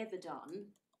court has ever done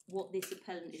what this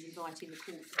appellant is inviting the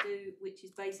court to do, which is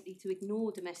basically to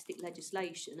ignore domestic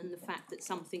legislation and the fact that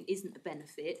something isn't a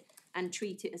benefit and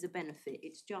treat it as a benefit.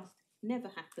 It's just never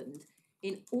happened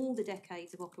in all the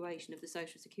decades of operation of the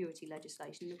social security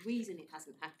legislation. The reason it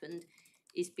hasn't happened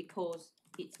is because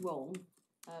it's wrong,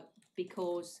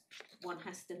 because one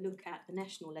has to look at the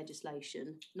national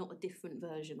legislation, not a different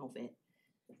version of it.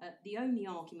 The only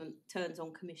argument turns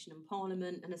on Commission and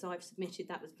Parliament, and as I've submitted,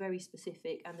 that was very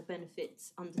specific, and the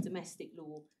benefits under domestic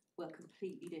law were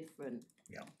completely different.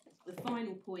 Yeah. The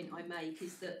final point I make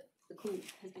is that the court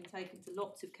has been taken to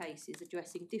lots of cases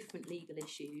addressing different legal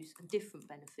issues and different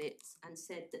benefits, and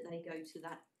said that they go to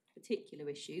that particular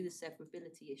issue, the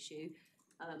severability issue,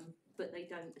 but they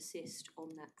don't assist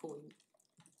on that point.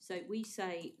 So we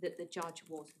say that the judge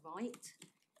was right.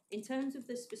 In terms of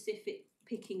the specific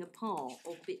picking apart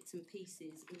of bits and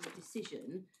pieces in the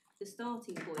decision, the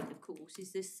starting point, of course,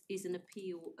 is this is an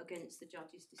appeal against the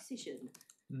judge's decision.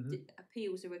 Mm-hmm.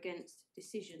 Appeals are against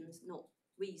decisions, not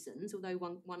reasons, although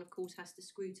one of course has to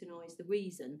scrutinise the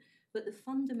reason. But the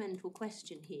fundamental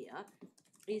question here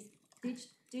is,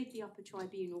 did the Upper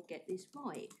Tribunal get this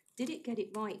right? Did it get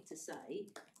it right to say,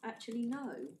 actually,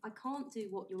 no, I can't do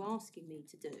what you're asking me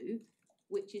to do,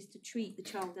 which is to treat the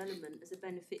child element as a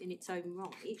benefit in its own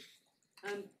right,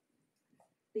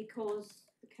 because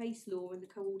the case law and the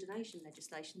coordination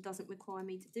legislation doesn't require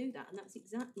me to do that. And that's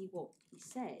exactly what he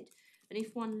said. And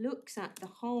if one looks at the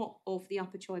heart of the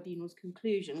Upper Tribunal's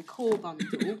conclusion, core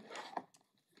bundle,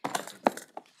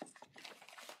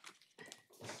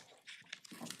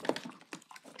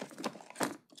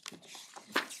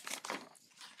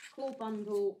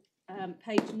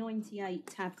 page 98,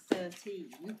 tab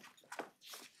 13,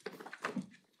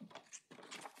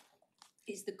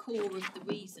 is the core of the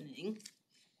reasoning.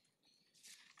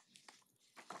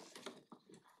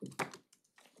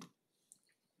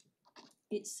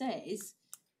 It says,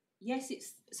 yes,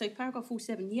 it's, so paragraph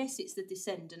 47, yes, it's the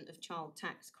descendant of child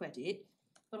tax credit,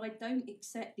 but I don't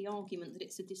accept the argument that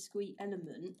it's a discrete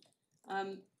element,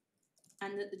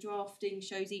 and that the drafting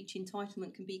shows each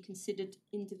entitlement can be considered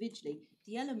individually.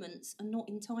 The elements are not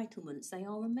entitlements, they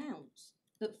are amounts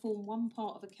that form one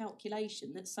part of a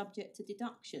calculation that's subject to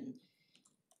deduction.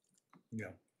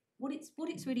 Yeah. What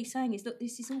it's really saying is, look,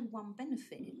 this is all one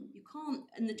benefit. You can't,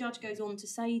 and the judge goes on to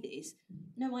say this,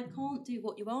 no, I can't do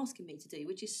what you're asking me to do,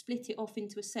 which is split it off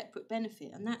into a separate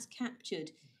benefit. And that's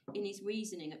captured in his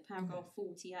reasoning at paragraph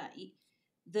 48,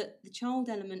 that the child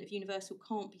element of universal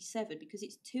can't be severed because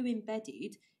it's too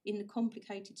embedded in the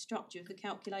complicated structure of the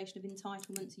calculation of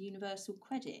entitlement to universal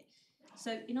credit.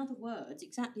 So, in other words,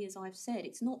 exactly as I've said,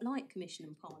 it's not like Commission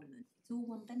and Parliament. It's all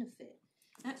one benefit.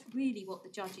 That's really what the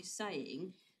judge is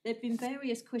saying. There have been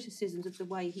various criticisms of the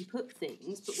way he put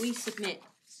things, but we submit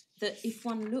that if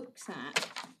one looks at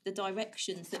the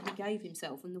directions that he gave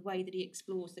himself and the way that he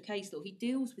explores the case law, he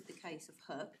deals with the case of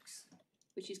Herx,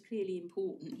 which is clearly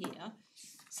important here,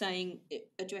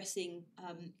 addressing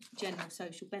general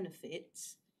social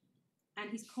benefits.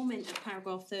 And his comment at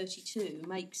paragraph 32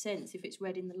 makes sense if it's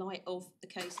read in the light of the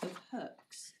case of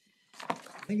Herx.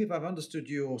 I think if I've understood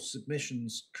your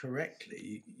submissions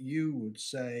correctly, you would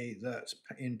say that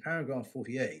in paragraph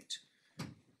 48,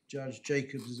 Judge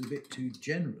Jacobs is a bit too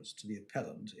generous to the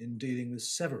appellant in dealing with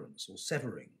severance or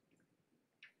severing.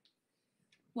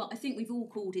 Well, I think we've all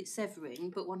called it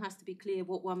severing, but one has to be clear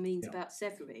what one means about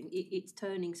severing. It's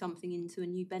turning something into a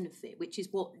new benefit, which is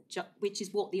what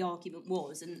the argument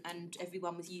was, and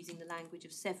everyone was using the language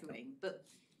of severing. But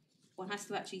one has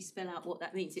to actually spell out what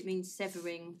that means. It means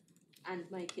severing and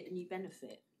make it a new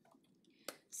benefit.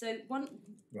 So one...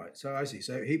 Right, so I see.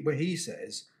 So when he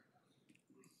says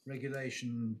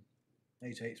Regulation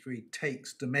 883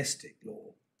 takes domestic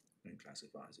law and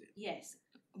classifies it. Yes.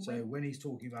 So when he's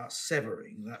talking about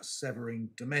severing, that's severing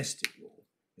domestic law,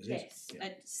 is it?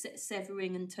 Yes,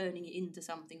 severing and turning it into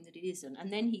something that it isn't.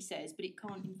 And then he says, but it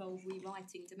can't involve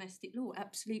rewriting domestic law.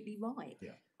 Absolutely right.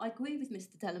 Yeah. I agree with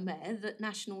Mr. Delamere that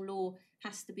national law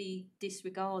has to be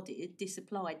disregarded,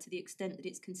 disapplied to the extent that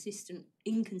it's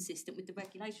inconsistent with the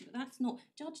regulation. But that's not...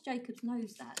 Judge Jacobs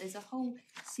knows that. There's a whole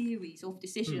series of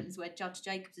decisions where Judge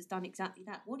Jacobs has done exactly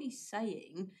that. What he's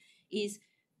saying is...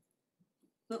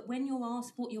 But when you're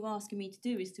asked, what you're asking me to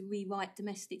do is to rewrite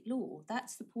domestic law.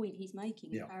 That's the point he's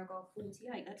making in paragraph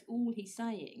 48. That's all he's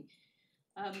saying.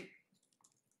 And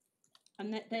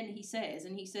then he says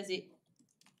it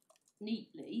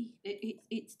neatly,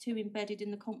 it's too embedded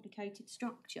in the complicated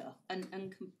structure,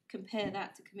 and compare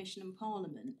that to Commission and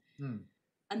Parliament.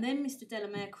 And then Mr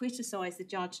Delamere criticised the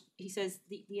judge. He says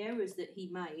the errors that he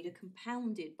made are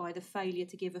compounded by the failure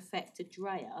to give effect to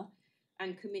DREA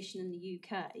and Commission in the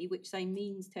UK, which say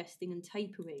means testing and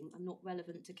tapering are not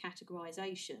relevant to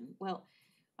categorisation. Well,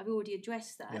 I've already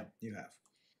addressed that. Yeah, you have.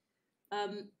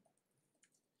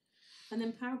 And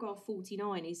then paragraph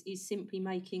 49 is simply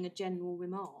making a general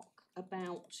remark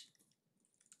about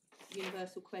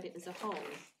universal credit as a whole.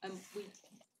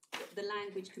 The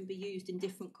language can be used in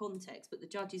different contexts, but the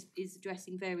judge is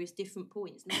addressing various different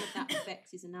points. None of that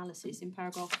affects his analysis in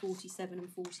paragraph 47 and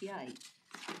 48.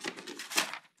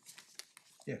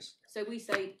 Yes. So we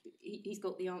say he's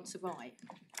got the answer right.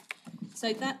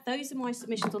 So those are my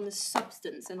submissions on the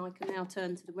substance, and I can now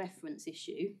turn to the reference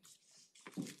issue.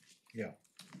 Yeah.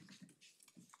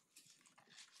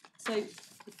 So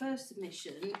the first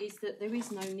submission is that there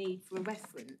is no need for a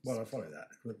reference. Well, I follow that.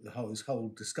 But this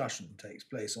whole discussion takes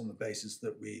place on the basis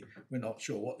that we're not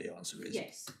sure what the answer is.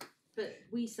 Yes, but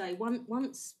we say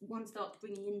once one starts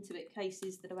bringing into it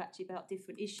cases that are actually about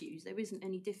different issues, there isn't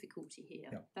any difficulty here.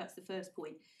 Yeah. That's the first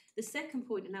point. The second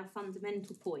point, and our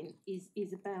fundamental point,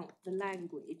 is about the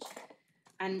language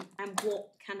and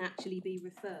what can actually be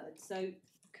referred. So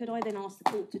could I then ask the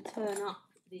court to turn up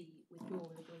the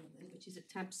withdrawal agreement, which is at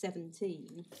tab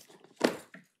 17,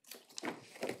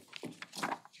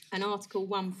 and Article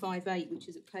 158, which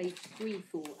is at page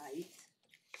 348.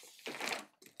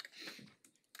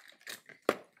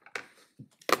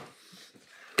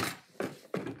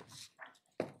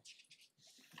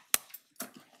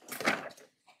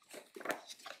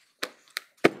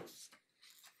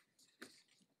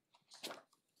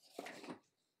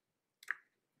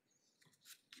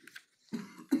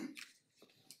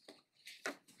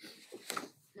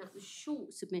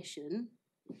 Short submission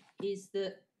is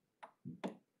that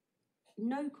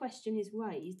no question is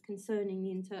raised concerning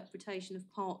the interpretation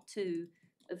of Part 2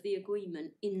 of the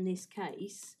agreement in this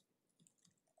case,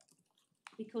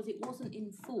 because it wasn't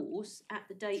in force at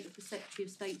the date of the Secretary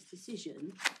of State's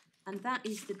decision, and that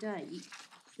is the date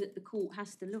that the court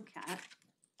has to look at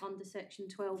under Section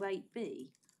 12(8)(b).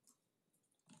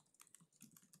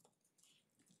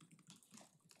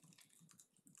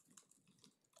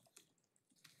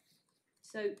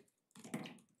 So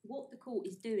what the court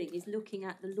is doing is looking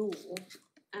at the law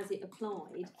as it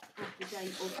applied at the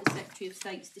date of the Secretary of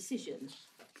State's decision,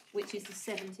 which is the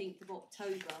 17th of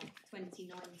October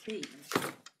 2019.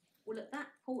 Well, at that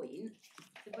point,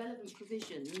 the relevant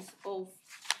provisions of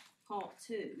Part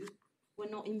 2 were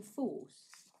not in force.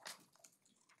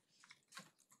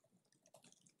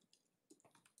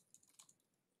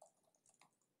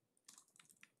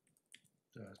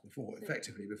 So it's before,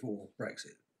 effectively before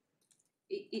Brexit.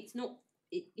 It's not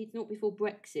before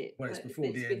Brexit. Well, it's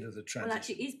before the end of the transition. Well,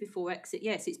 actually, it is before exit.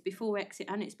 Yes, it's before exit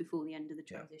and it's before the end of the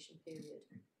transition period.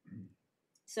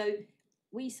 So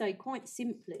we say quite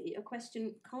simply, a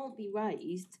question can't be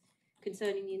raised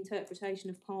concerning the interpretation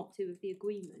of Part 2 of the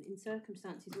agreement in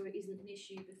circumstances where it isn't an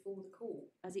issue before the court,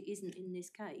 as it isn't in this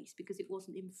case, because it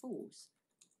wasn't in force.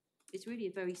 It's really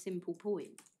a very simple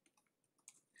point.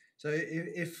 So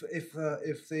if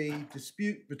the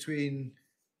dispute between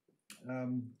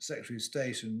Secretary of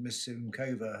State and Miss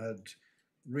Simkova had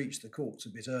reached the courts a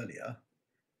bit earlier,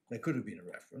 there could have been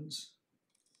a reference,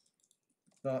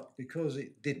 but because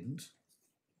it didn't,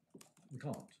 we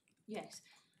can't. Yes,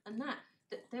 and that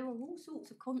there are all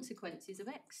sorts of consequences of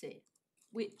exit,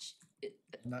 which...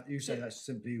 And that, you say that's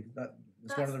simply,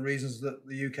 that's one of the reasons that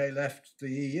the UK left the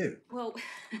EU. Well,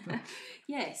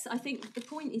 yes, I think the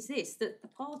point is this, that the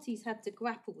parties had to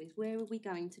grapple with where are we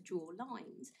going to draw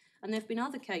lines. And there have been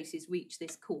other cases reached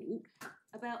this court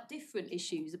about different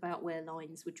issues about where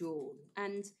lines were drawn,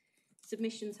 and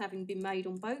submissions having been made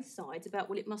on both sides about,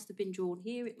 well, it must have been drawn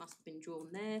here, it must have been drawn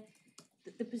there.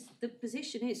 The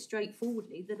position is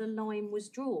straightforwardly that a line was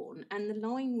drawn, and the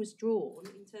line was drawn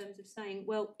in terms of saying,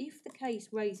 well, if the case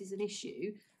raises an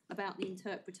issue about the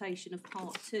interpretation of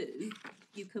Part 2,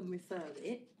 you can refer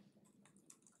it.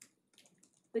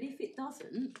 But if it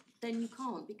doesn't, then you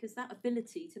can't, because that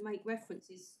ability to make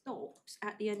references stops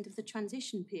at the end of the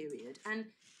transition period. And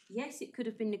yes, it could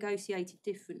have been negotiated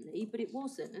differently, but it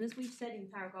wasn't. And as we've said in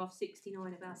paragraph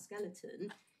 69 of our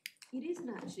skeleton, it isn't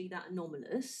actually that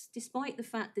anomalous, despite the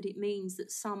fact that it means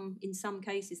that in some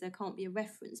cases there can't be a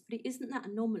reference, but it isn't that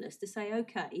anomalous to say,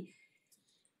 okay,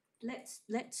 let's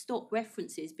stop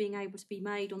references being able to be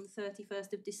made on the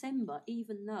 31st of December,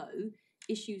 even though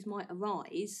issues might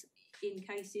arise in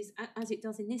cases, as it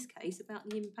does in this case, about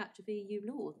the impact of EU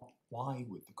law. Why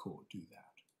would the court do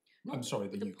that? I'm sorry,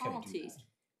 the UK parties. do that.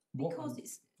 Because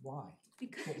it's why?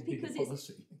 because, What would be the because it's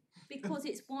policy? because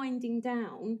it's winding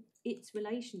down its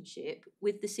relationship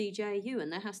with the CJU,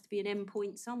 and there has to be an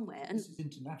endpoint somewhere. And This is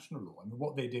international law. I mean,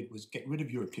 what they did was get rid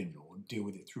of European law and deal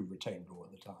with it through retained law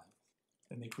at the time.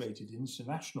 Then they created an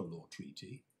international law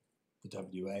treaty, the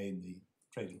WA and the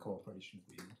Trading Cooperation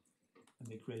Agreement, and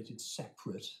they created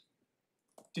separate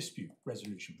dispute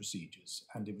resolution procedures.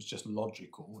 And it was just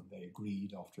logical, and they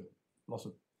agreed after a lot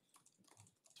of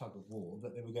tug of war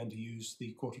that they were going to use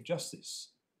the Court of Justice.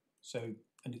 So,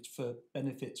 and it's for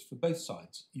benefits for both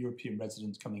sides, European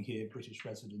residents coming here, British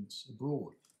residents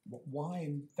abroad. Why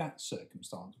in that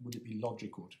circumstance would it be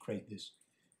logical to create this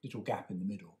little gap in the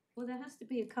middle? well, there has to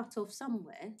be a cut-off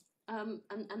somewhere, and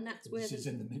that's where This is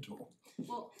in the middle.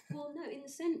 well, no, in the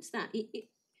sense that it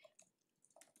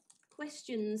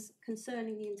questions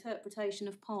concerning the interpretation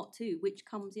of Part 2, which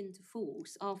comes into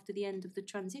force after the end of the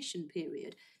transition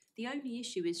period. The only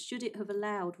issue is, should it have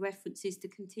allowed references to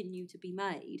continue to be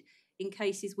made in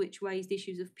cases which raised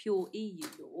issues of pure EU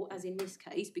law, as in this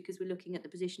case, because we're looking at the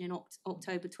position in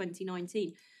October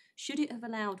 2019, should it have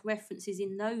allowed references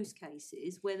in those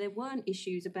cases where there weren't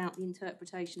issues about the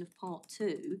interpretation of Part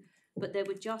 2, but there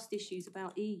were just issues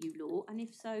about EU law, and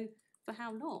if so, for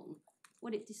how long?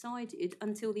 Well, it decided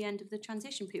until the end of the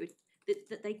transition period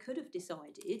that they could have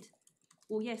decided,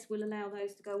 well, yes, we'll allow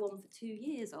those to go on for 2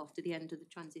 years after the end of the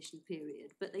transition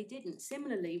period, but they didn't.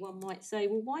 Similarly, one might say,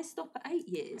 well, why stop at 8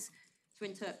 years for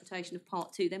interpretation of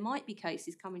Part 2? There might be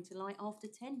cases coming to light after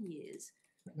 10 years.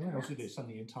 Let me also do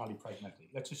something entirely pragmatic.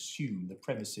 Let's assume the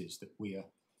premise is that we are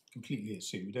completely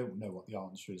assume we don't know what the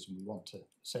answer is and we want to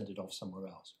send it off somewhere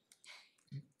else.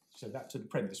 So that's a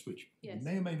premise which Yes. we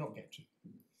may or may not get to.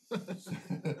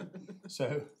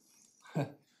 So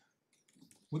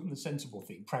wouldn't the sensible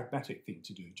thing, pragmatic thing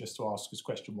to do, just to ask as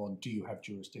question one, do you have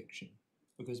jurisdiction?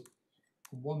 Because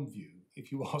from one view,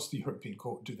 if you ask the European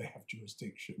Court, do they have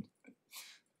jurisdiction?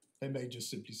 They may just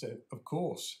simply say, of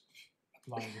course,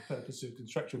 applying the purpose of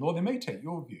construction. Or they may take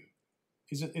your view.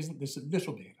 Isn't this a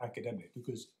little bit academic?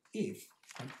 Because if,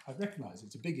 and I recognise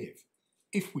it's a big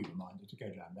if we were minded to go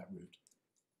down that route,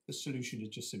 the solution is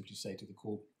just simply say to the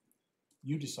court,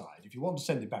 you decide. If you want to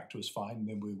send it back to us, fine,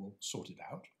 then we will sort it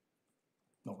out,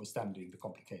 notwithstanding the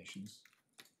complications.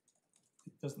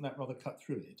 Doesn't that rather cut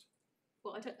through it?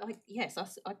 Well,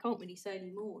 I can't really say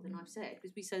any more than I've said,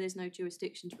 because we say there's no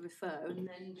jurisdiction to refer, and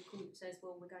then the court says,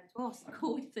 well, we're going to ask the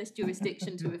court if there's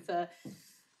jurisdiction to refer.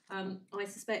 I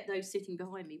suspect those sitting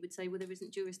behind me would say, well, there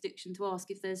isn't jurisdiction to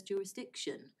ask if there's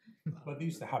jurisdiction. Well, they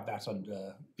used to have that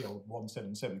under the old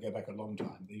 177, go back a long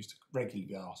time. They used to regularly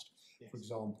be asked, Yes. for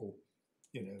example,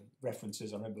 you know,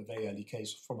 references. I remember a very early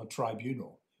case from a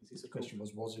tribunal. The question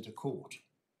was it a court?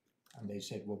 And they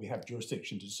said, well, we have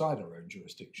jurisdiction to decide our own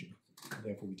jurisdiction, and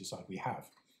therefore we decide we have.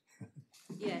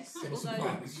 Yes,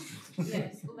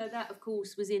 although that, of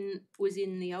course, was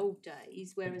in the old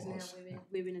days, whereas now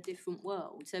we're in a different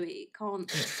world, so it can't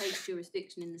take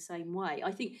jurisdiction in the same way.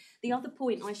 I think the other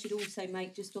point I should also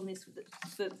make, just on this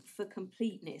for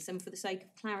completeness and for the sake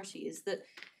of clarity, is that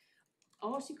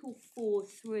Article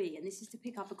 4.3, and this is to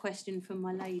pick up a question from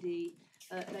my Lady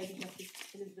Justice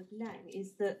Elisabeth Laing,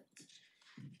 is that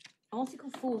Article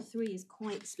 4.3 is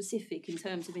quite specific in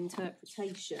terms of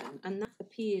interpretation, and that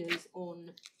appears on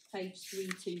page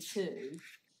 322.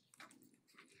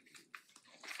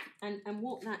 And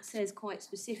what that says quite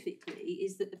specifically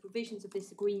is that the provisions of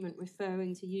this agreement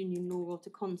referring to union law or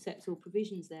to concepts or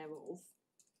provisions thereof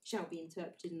shall be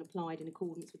interpreted and applied in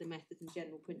accordance with the method and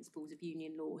general principles of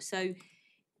union law. So it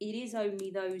is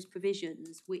only those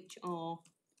provisions which are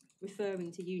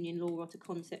referring to union law or to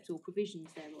concepts or provisions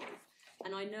thereof.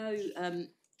 And I know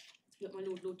that my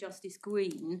Lord Justice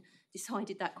Green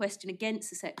decided that question against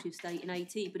the Secretary of State in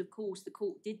AT, but of course the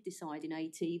court did decide in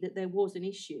AT that there was an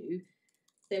issue,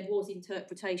 there was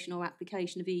interpretation or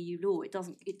application of EU law. It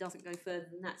doesn't go further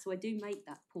than that. So I do make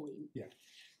that point. Yeah.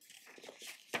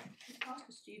 Can I ask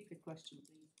a stupid question,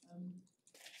 please?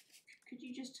 Could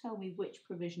you just tell me which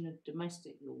provision of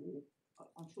domestic law,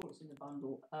 I'm sure it's in the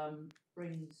bundle,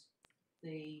 brings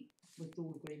the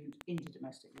withdrawal agreement into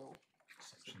domestic law?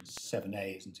 Section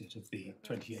 7A, isn't it, of the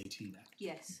 2018 Act?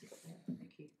 Yes. Yeah,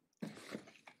 thank you.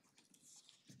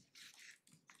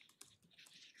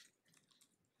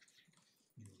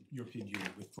 European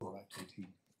Union Withdrawal Act 18.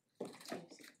 Yes.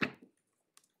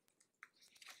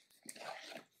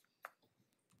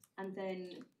 And then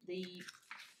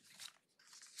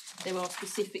there are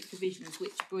specific provisions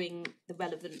which bring the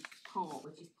relevant part,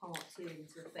 which is Part 2,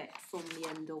 into effect from the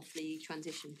end of the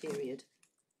transition period.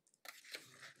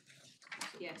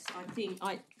 Yes, I think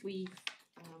Article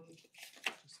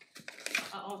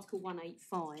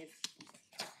 185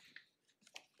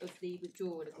 of the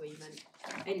withdrawal agreement,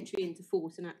 entry into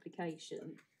force and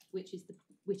application, which is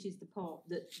the part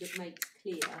that makes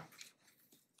clear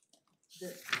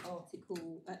that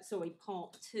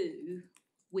part 2,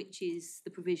 which is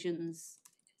the provisions,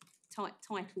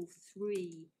 title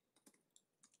 3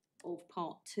 of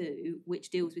part 2, which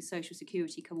deals with social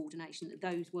security coordination, that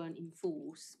those weren't in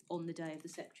force on the day of the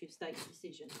Secretary of State's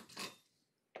decision.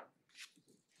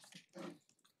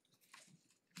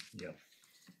 Yeah.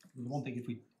 The one thing,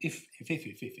 if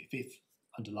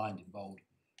underlined in bold,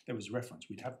 there was a reference,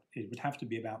 it would have to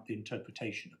be about the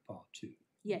interpretation of part 2.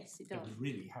 Yes, it does. It would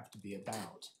really have to be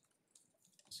about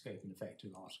the scope and effect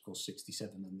of Article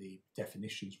 67 and the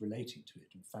definitions relating to it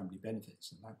and family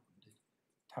benefits, and that would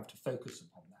have to focus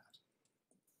upon that.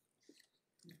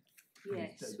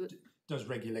 Yes. Does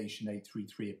Regulation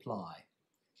 833 apply?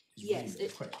 Is Yes, really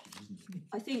the question, isn't it?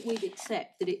 I think we'd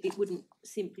accept that it wouldn't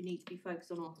simply need to be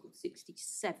focused on Article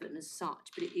 67 as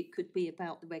such, but it could be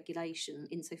about the regulation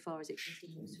insofar as it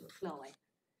continues to apply.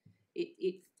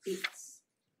 It's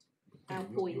our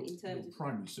point in terms of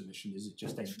primary submission is it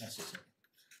just ain't necessary.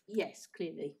 Yes,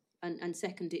 clearly, and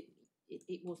second,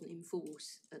 it wasn't in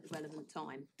force at the relevant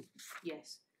time.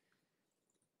 Yes.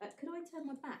 Could I turn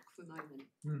my back for a moment?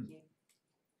 Thank you.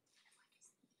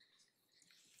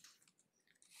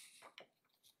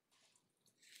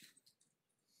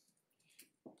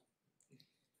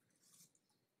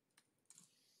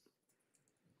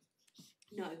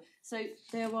 No, so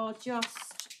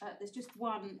there's just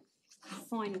one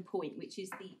final point, which is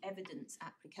the evidence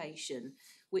application,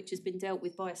 which has been dealt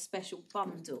with by a special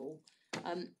bundle.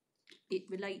 It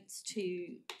relates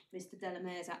to Mr.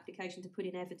 Delamare's application to put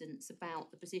in evidence about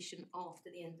the position after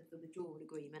the end of the withdrawal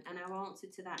agreement, and our answer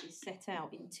to that is set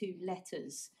out in 2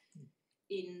 letters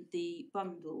in the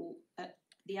bundle. I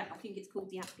think it's called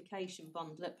the application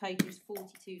bundle at pages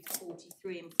 42 to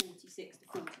 43 and 46 to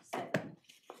 47.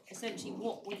 Essentially,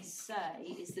 what we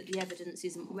say is that the evidence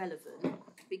isn't relevant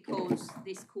because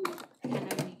this court can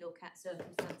only look at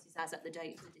circumstances as at the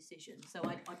date of the decision. So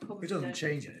I probably It doesn't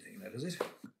change anything, though, does it?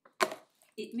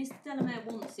 Mr. Delamere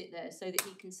wants it there so that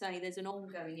he can say there's an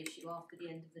ongoing issue after the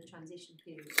end of the transition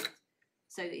period,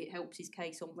 so that it helps his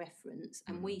case on reference.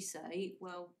 And we say,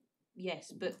 well,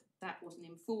 yes, but that wasn't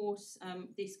in force.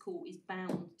 This court is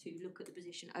bound to look at the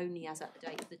position only as at the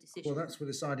date of the decision. Well, that's for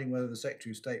deciding whether the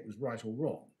Secretary of State was right or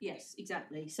wrong. Yes,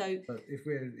 exactly. So, but if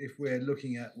we're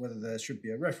looking at whether there should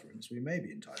be a reference, we may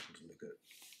be entitled to look at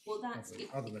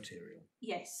other material.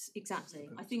 Yes, exactly.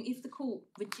 I think if the court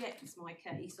rejects my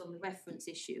case on the reference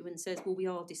issue and says, well, we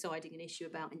are deciding an issue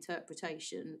about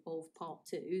interpretation of part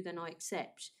 2, then I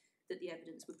accept that the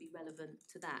evidence would be relevant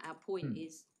to that. Our point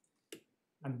is.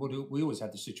 And we always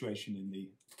had the situation in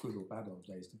the good or bad old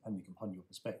days, depending upon your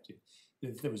perspective.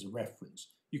 If there was a reference,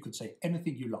 you could say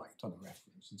anything you liked on a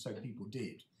reference, and so people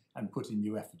did, and put in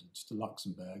new evidence to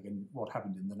Luxembourg, and what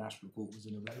happened in the National Court was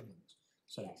irrelevant.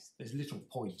 So there's little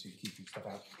point in keeping stuff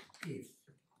out if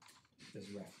there's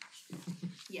a reference.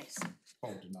 Yes.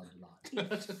 Bold and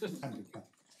underlined.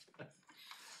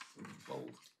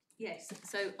 Bold. Yes,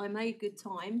 so I made good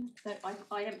time. So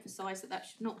I emphasise that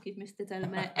should not give Mr.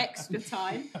 Delamere extra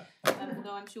time,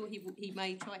 although I'm sure he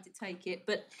may try to take it.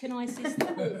 But can I assist the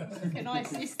court? Can I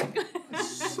assist the court?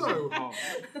 So hard.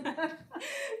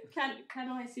 Can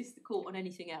I assist the court on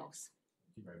anything else?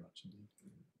 Thank you very much indeed.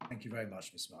 Thank you very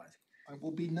much, Miss Smythe. I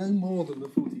will be no more than the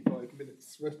 45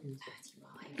 minutes threatened.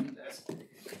 35.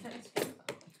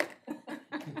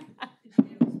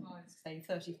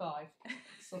 35.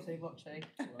 Something watching.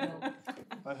 Well,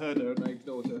 I heard her and I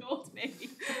ignored her. Ignored me.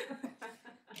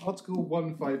 Article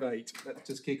 158. Let's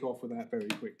just kick off with that very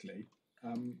quickly.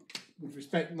 With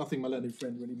respect, nothing my learned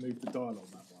friend really moved the dial on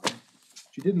that one.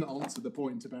 She didn't answer the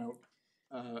point about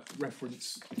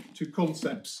reference to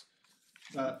concepts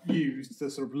used, the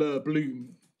sort of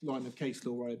Bloom line of case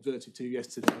law I adverted to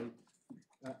yesterday.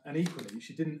 And equally,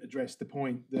 she didn't address the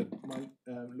point that my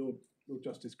Lord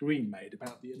Justice Green made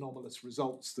about the anomalous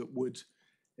results that would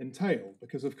entail.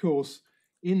 Because, of course,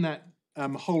 in that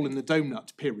hole in the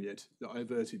donut period that I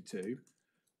adverted to,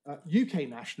 UK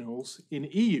nationals in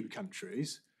EU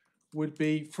countries would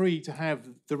be free to have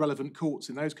the relevant courts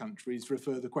in those countries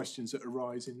refer the questions that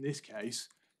arise in this case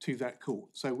to that court.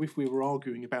 So if we were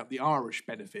arguing about the Irish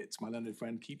benefits my learned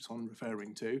friend keeps on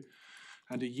referring to,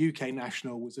 and a UK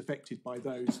national was affected by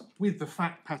those with the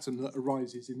fact pattern that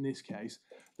arises in this case,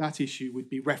 that issue would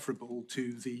be referable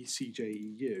to the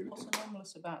CJEU. What's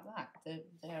anomalous about that?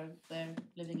 They're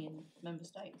living in member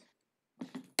states.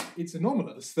 It's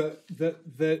anomalous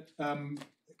that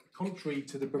contrary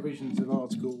to the provisions of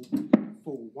Article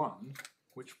 4.1,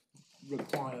 which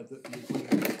require that the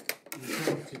agreement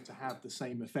interpreted to have the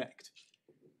same effect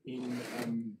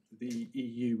in the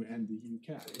EU and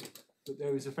the UK, but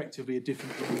there is effectively a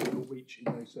different legal reach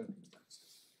in those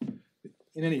circumstances.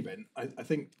 In any event, I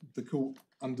think the court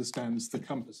understands the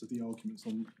compass of the arguments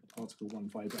on Article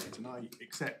 158, and I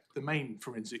accept the main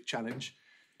forensic challenge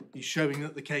is showing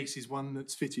that the case is one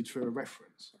that's fitted for a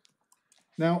reference.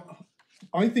 Now,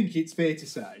 I think it's fair to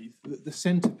say that the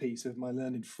centrepiece of my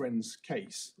learned friend's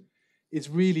case is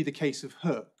really the case of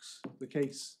Herx, the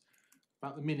case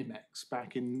about the Minimex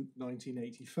back in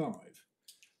 1985.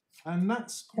 And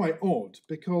that's quite odd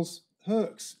because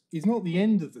Herx is not the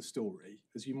end of the story,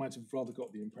 as you might have rather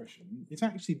got the impression. It's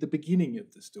actually the beginning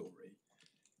of the story.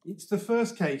 It's the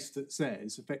first case that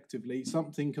says, effectively,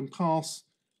 something can pass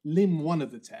limb 1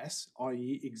 of the tests,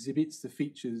 i.e. exhibits the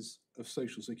features of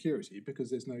social security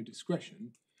because there's no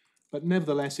discretion, but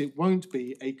nevertheless it won't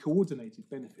be a coordinated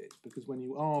benefit because when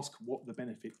you ask what the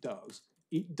benefit does,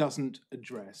 it doesn't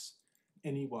address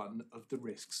any one of the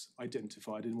risks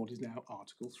identified in what is now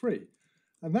Article 3.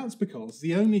 And that's because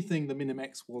the only thing the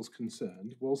Minimex was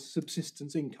concerned was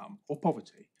subsistence income or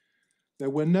poverty. There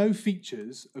were no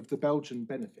features of the Belgian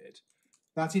benefit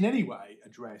that in any way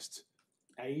addressed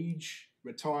age,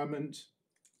 retirement,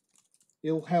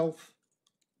 ill health,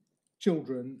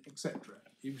 children, etc.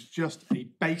 It was just a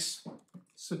base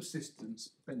subsistence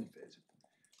benefit.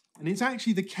 And it's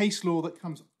actually the case law that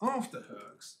comes after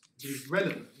Herx that is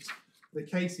relevant, the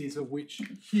cases of which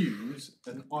Hughes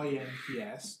and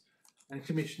INPS and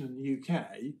Commission in the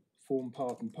UK form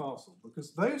part and parcel,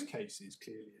 because those cases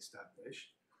clearly establish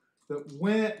that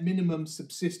where minimum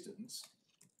subsistence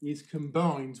is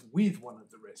combined with one of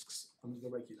the risks under the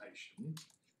regulation,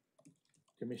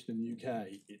 Commission in the UK,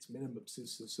 it's minimum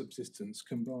subsistence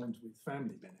combined with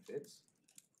family benefits,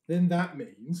 then that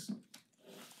means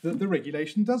that the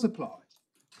regulation does apply.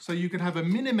 So you could have a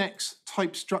Minimex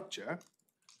type structure,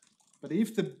 but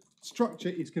if the structure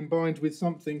is combined with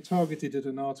something targeted at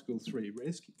an Article 3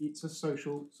 risk, it's a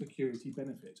social security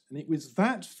benefit. And it was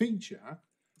that feature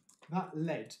that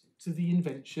led to the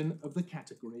invention of the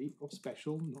category of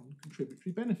special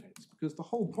non-contributory benefits, because the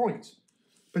whole point,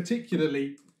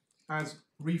 particularly as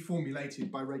reformulated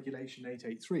by Regulation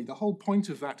 883, the whole point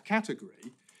of that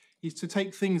category is to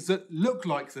take things that look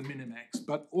like the Minimex,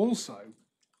 but also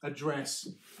address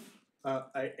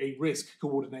a risk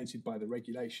coordinated by the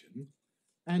regulation,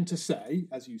 and to say,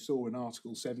 as you saw in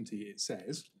Article 70, it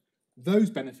says, those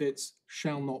benefits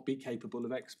shall not be capable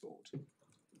of export.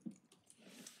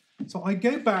 So I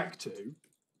go back to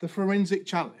the forensic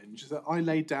challenge that I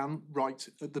laid down right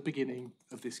at the beginning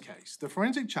of this case. The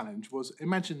forensic challenge was,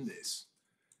 imagine this,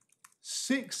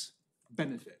 6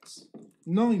 benefits,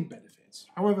 9 benefits,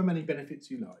 however many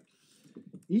benefits you like,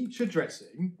 each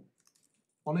addressing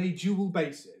on a dual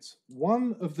basis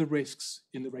one of the risks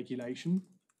in the regulation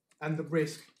and the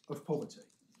risk of poverty,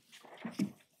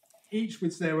 each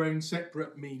with their own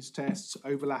separate means tests,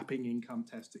 overlapping income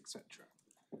tests, etc.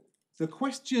 The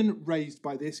question raised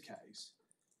by this case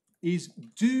is,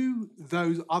 do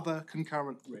those other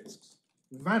concurrent risks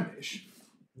vanish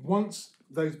once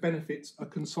those benefits are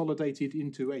consolidated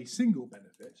into a single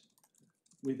benefit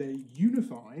with a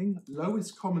unifying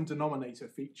lowest common denominator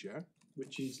feature,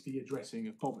 which is the addressing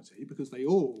of poverty, because they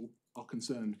all are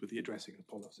concerned with the addressing of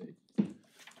poverty,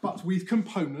 but with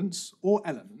components or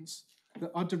elements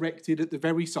that are directed at the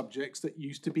very subjects that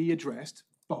used to be addressed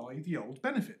by the old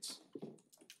benefits.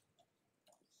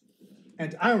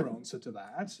 And our answer to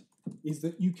that is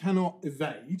that you cannot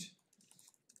evade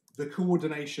the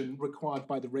coordination required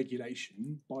by the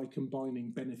regulation by combining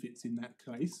benefits in that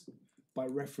case by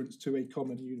reference to a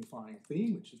common unifying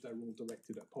theme, which is they're all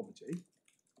directed at poverty.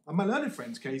 And my learned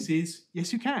friend's case is,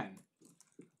 yes, you can.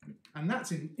 And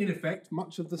that's in effect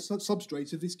much of the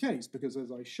substrate of this case, because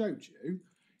as I showed you,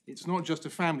 it's not just a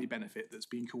family benefit that's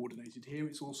being coordinated here,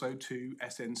 it's also 2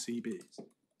 SNCBs.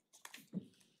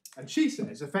 And she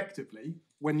says, effectively,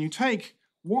 when you take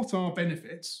what are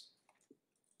benefits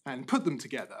and put them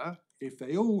together, if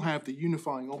they all have the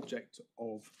unifying object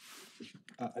of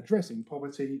addressing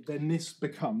poverty, then this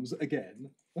becomes,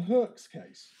 again, a Herx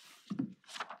case.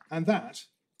 And that,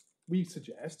 we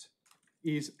suggest,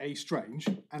 is a strange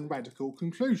and radical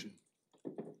conclusion.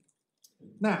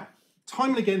 Now,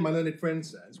 time and again, my learned friend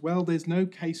says, well, there's no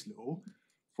case law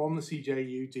from the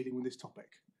CJU dealing with this topic.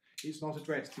 It's not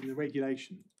addressed in the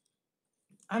regulation.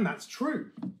 And that's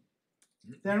true.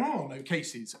 There are no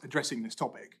cases addressing this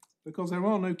topic because there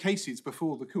are no cases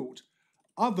before the court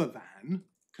other than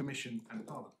Commission and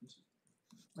Parliament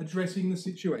addressing the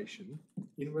situation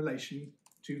in relation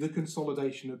to the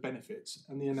consolidation of benefits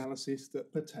and the analysis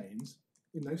that pertains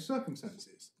in those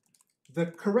circumstances. The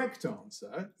correct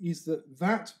answer is that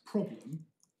that problem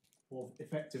of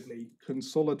effectively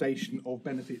consolidation of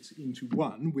benefits into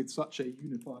one with such a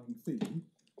unifying theme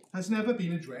has never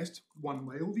been addressed one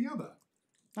way or the other.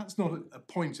 That's not a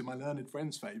point in my learned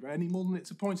friend's favour any more than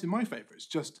it's a point in my favour. It's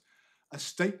just a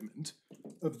statement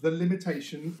of the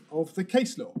limitation of the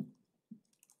case law.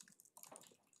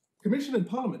 Commission and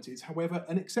Parliament is, however,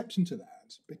 an exception to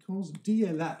that because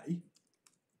DLA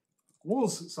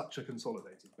was such a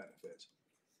consolidated benefit.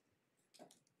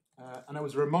 And I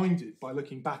was reminded by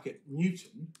looking back at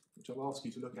Newton, which I'll ask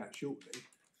you to look at shortly.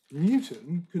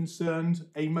 Newton concerned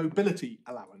a mobility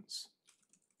allowance.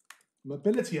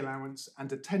 Mobility allowance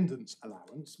and attendance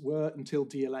allowance were, until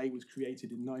DLA was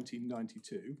created in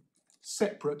 1992,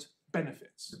 separate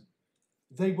benefits.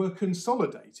 They were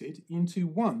consolidated into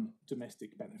one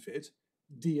domestic benefit,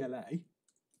 DLA,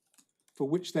 for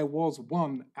which there was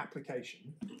one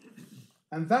application,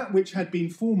 and that which had been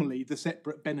formerly the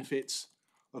separate benefits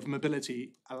of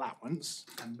mobility allowance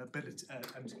and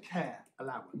care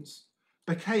allowance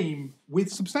became, with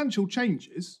substantial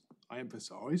changes, I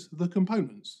emphasise, the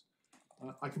components.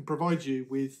 I can provide you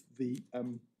with the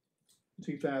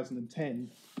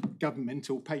 2010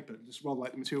 governmental paper, just rather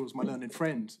like the materials my learned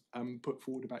friend put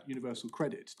forward about universal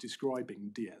credit,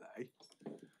 describing DLA.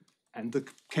 And the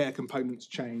care components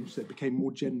changed, so it became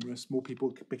more generous, more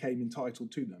people became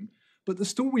entitled to them. But the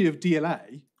story of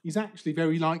DLA is actually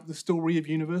very like the story of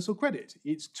universal credit.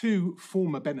 It's two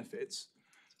former benefits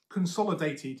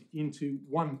consolidated into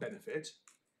one benefit,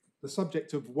 the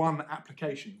subject of one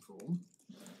application form,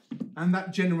 and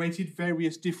that generated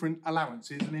various different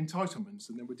allowances and entitlements,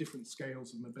 and there were different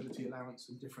scales of mobility allowance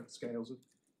and different scales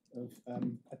of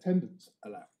attendance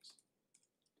allowance.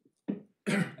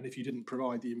 And if you didn't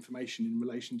provide the information in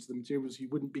relation to the materials, you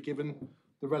wouldn't be given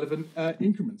the relevant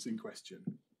increments in question.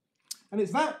 And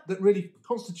it's that that really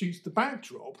constitutes the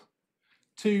backdrop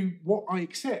to what I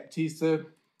accept is the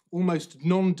almost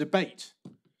non-debate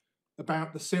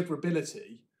about the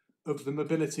severability of the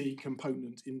mobility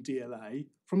component in DLA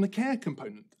from the care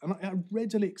component. And I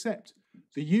readily accept.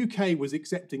 The UK was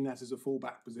accepting that as a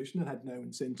fallback position and had no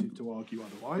incentive to argue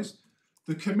otherwise.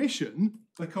 The Commission,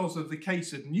 because of the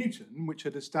case of Newton, which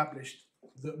had established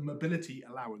that mobility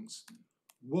allowance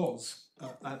was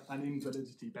an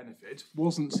invalidity benefit,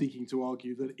 wasn't seeking to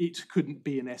argue that it couldn't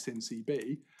be an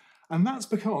SNCB. And that's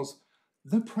because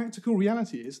the practical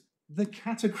reality is the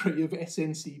category of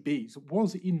SNCBs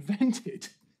was invented.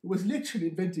 It was literally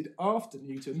invented after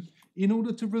Newton in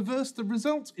order to reverse the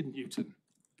result in Newton.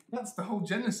 That's the whole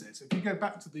genesis. If you go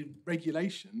back to the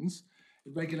regulations,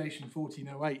 Regulation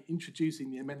 1408,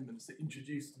 introducing the amendments that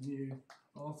introduced the new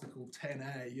Article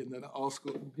 10A and then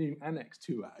new Annex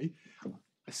 2A,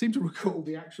 I seem to recall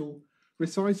the actual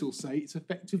recital say it's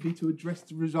effectively to address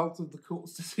the result of the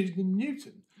court's decision in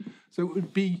Newton. So it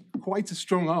would be quite a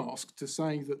strong ask to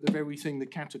say that the very thing the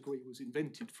category was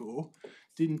invented for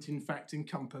didn't in fact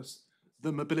encompass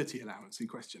the mobility allowance in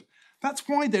question. That's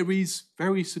why there is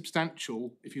very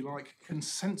substantial, if you like,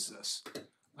 consensus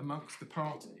amongst the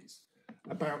parties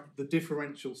about the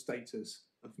differential status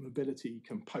of mobility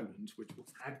component, which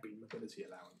had been mobility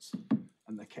allowance,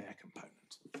 and the care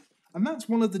component. And that's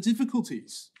one of the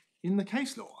difficulties in the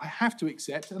case law. I have to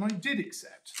accept, and I did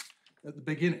accept at the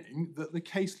beginning, that the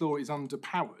case law is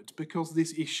underpowered because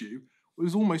this issue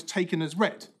was almost taken as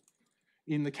read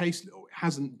in the case law. It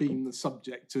hasn't been the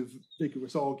subject of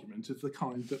vigorous argument of the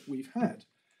kind that we've had.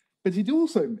 But it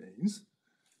also means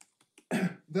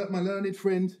that my learned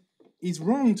friend is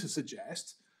wrong to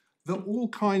suggest that all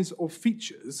kinds of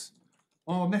features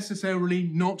are necessarily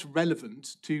not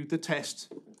relevant to the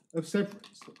test of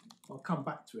severance. I'll come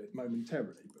back to it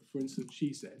momentarily, but for instance,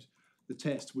 she said the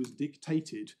test was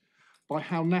dictated by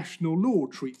how national law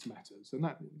treats matters, and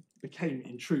that became,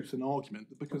 in truth, an argument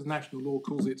that because national law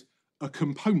calls it a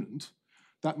component,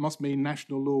 that must mean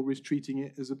national law is treating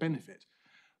it as a benefit.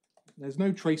 There's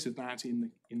no trace of that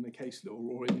in the case law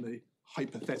or in the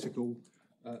hypothetical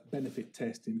benefit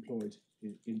test employed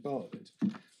in Bartlett.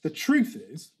 The truth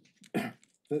is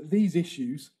that these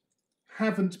issues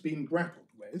haven't been grappled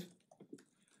with,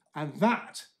 and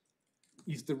that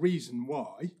is the reason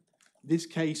why this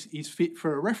case is fit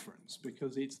for a reference,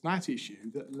 because it's that issue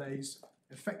that lays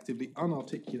effectively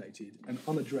unarticulated and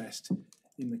unaddressed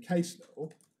in the case law.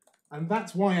 And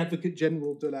that's why Advocate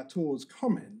General de la Tour's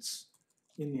comments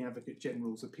in the Advocate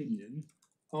General's opinion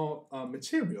are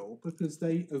material, because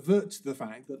they avert the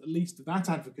fact that at least that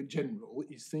Advocate General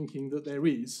is thinking that there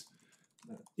is,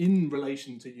 in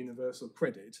relation to universal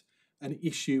credit, an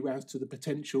issue as to the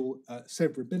potential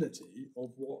severability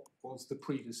of what was the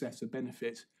predecessor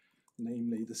benefit,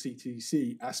 namely the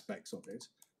CTC aspects of it,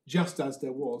 just as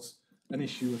there was an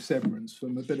issue of severance for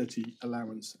mobility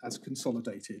allowance as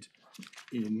consolidated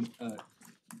in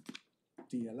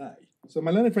DLA. So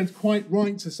my learned friend's quite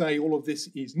right to say all of this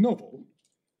is novel,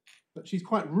 but she's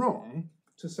quite wrong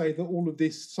to say that all of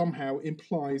this somehow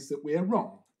implies that we're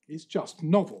wrong. It's just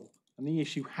novel, and the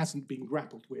issue hasn't been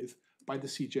grappled with by the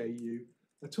CJU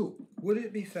at all. Would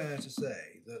it be fair to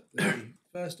say that the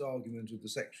first argument of the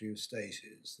Secretary of State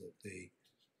is that the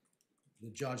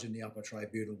judge in the Upper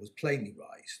Tribunal was plainly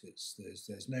right,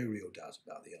 there's no real doubt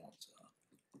about the answer,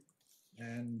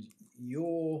 and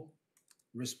your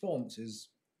response is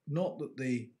not that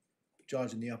the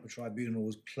judge in the Upper Tribunal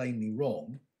was plainly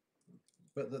wrong,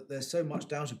 but that there's so much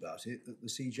doubt about it that the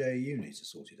CJU needs to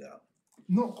sort it out?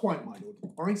 Not quite, my lord.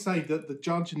 I say that the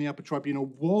judge in the Upper Tribunal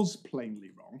was plainly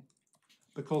wrong,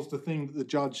 because the thing that the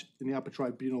judge in the Upper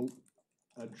Tribunal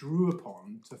drew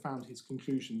upon to found his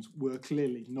conclusions were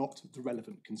clearly not the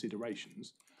relevant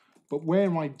considerations. But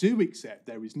where I do accept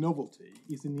there is novelty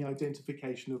is in the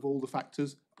identification of all the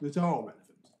factors that are relevant.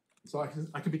 So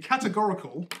I can be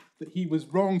categorical that he was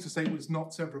wrong to say it was not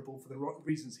severable for the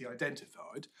reasons he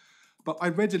identified, but I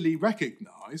readily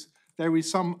recognise there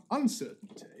is some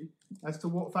uncertainty as to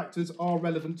what factors are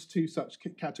relevant to such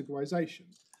categorisation.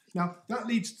 Now, that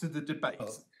leads to the debate.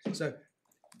 So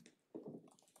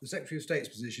the Secretary of State's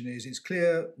position is it's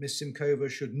clear Miss Simkova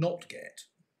should not get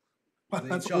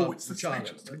the child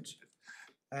element,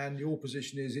 and your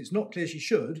position is it's not clear she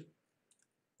should.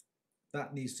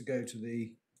 That needs to go to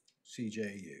the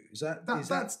CJU. Is that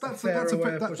a fairer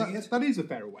way of putting it? That is a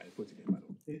fairer way of putting it,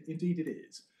 madam. Indeed it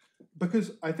is.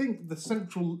 Because I think the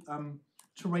central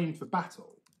terrain for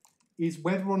battle is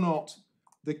whether or not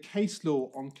the case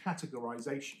law on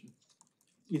categorisation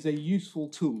is a useful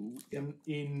tool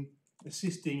in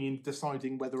assisting in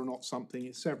deciding whether or not something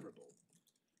is severable.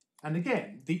 And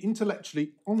again, the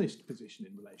intellectually honest position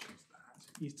in relation to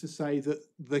that is to say that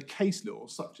the case law,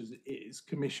 such as it is,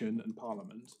 Commission and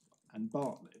Parliament and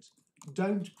Bartlett,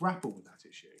 don't grapple with that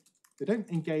issue. They don't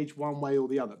engage one way or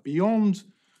the other. Beyond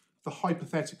the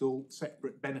hypothetical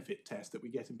separate benefit test that we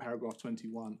get in paragraph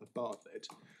 21 of Bartlett,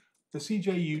 the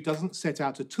CJU doesn't set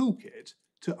out a toolkit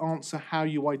to answer how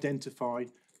you identify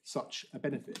such a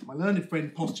benefit. My learned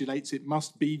friend postulates it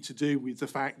must be to do with the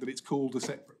fact that it's called a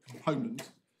separate component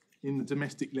in the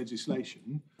domestic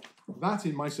legislation. That,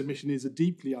 in my submission, is a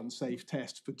deeply unsafe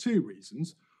test for two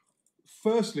reasons.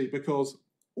 Firstly, because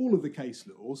all of the case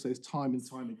law says time and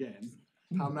time again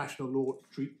how national law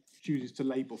chooses to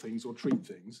label things or treat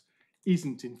things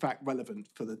isn't in fact relevant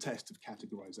for the test of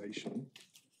categorisation.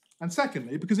 And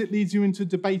secondly, because it leads you into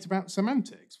debate about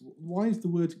semantics. Why is the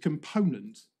word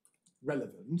component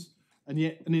relevant and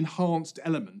yet an enhanced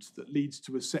element that leads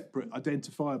to a separate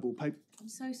identifiable paper? I'm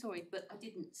so sorry, but I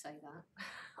didn't say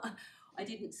that. I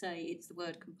didn't say it's the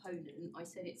word component. I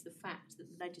said it's the fact that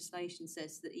the legislation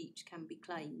says that each can be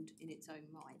claimed in its own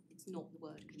right. It's not the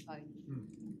word component.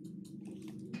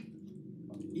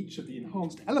 Each of the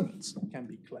enhanced elements can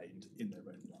be claimed in their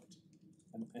own right.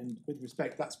 And with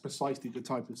respect, that's precisely the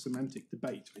type of semantic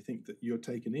debate I think that you're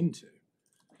taken into.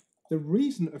 The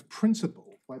reason of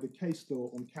principle why the case law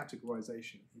on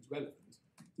categorisation is relevant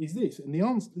is this, and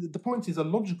the point is a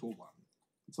logical one.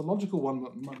 It's a logical one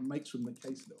that one makes from the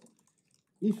case law.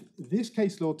 If this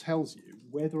case law tells you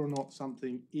whether or not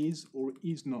something is or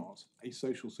is not a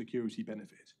social security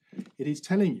benefit, it is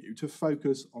telling you to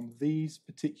focus on these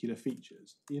particular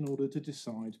features in order to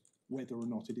decide whether or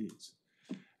not it is.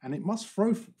 And it must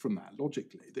flow from that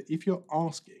logically that if you're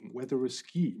asking whether a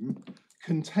scheme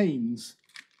contains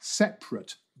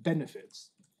separate benefits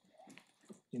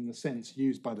in the sense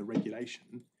used by the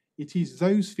regulation, it is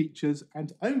those features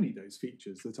and only those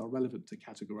features that are relevant to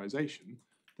categorisation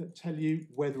that tell you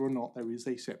whether or not there is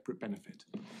a separate benefit.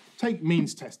 Take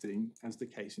means testing as the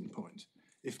case in point.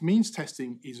 If means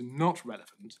testing is not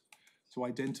relevant to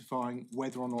identifying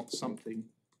whether or not something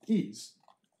is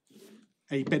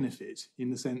a benefit in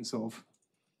the sense of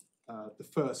the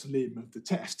first limb of the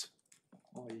test,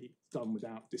 i.e. done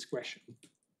without discretion,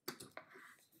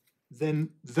 then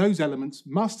those elements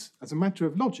must, as a matter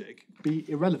of logic, be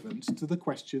irrelevant to the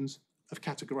questions of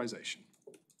categorisation,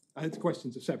 the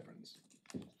questions of severance.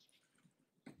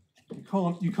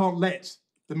 You can't let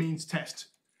the means test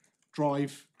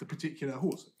drive the particular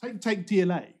horse. Take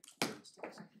DLA, for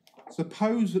instance.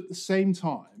 Suppose at the same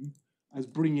time as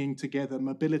bringing together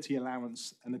mobility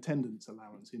allowance and attendance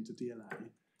allowance into DLA,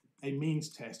 a means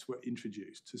test were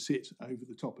introduced to sit over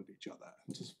the top of each other.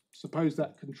 And to suppose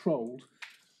that controlled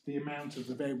the amount of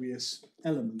the various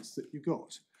elements that you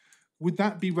got. Would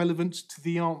that be relevant to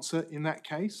the answer in that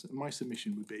case? And my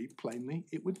submission would be, plainly,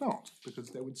 it would not, because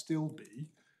there would still be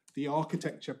the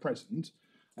architecture present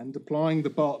and applying the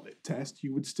Bartlett test,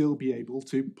 you would still be able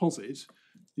to posit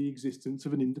the existence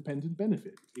of an independent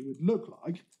benefit. It would look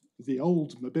like the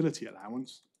old mobility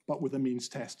allowance, but with a means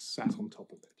test sat on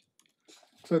top of it.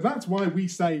 So that's why we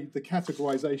say the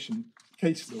categorisation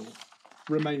case law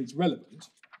remains relevant.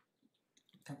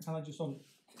 Can I just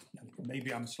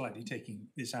maybe I'm slightly taking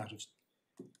this out of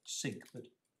sync, but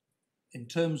in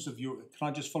terms of can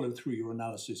I just follow through your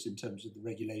analysis in terms of the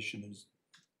regulation as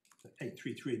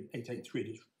 833 and 883 in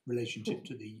its relationship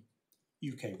to the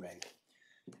UK reg?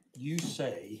 You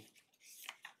say,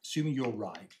 assuming you're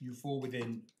right, you fall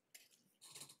within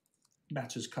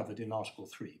matters covered in Article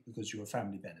 3 because you're a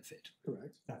family benefit.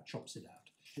 Correct. That chops it out.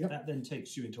 Yep. That then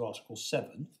takes you into Article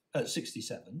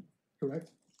 67.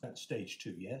 Correct. That's stage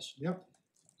 2, yes? Yep.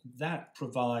 That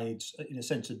provides, in a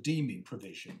sense, a deeming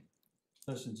provision.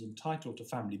 Persons entitled to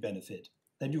family benefit.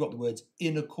 Then you've got the words,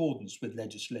 in accordance with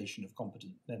legislation of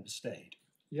competent member state.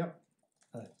 Yep.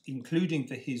 Including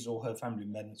for his or her family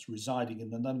members residing in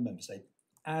the non-member state,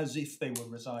 as if they were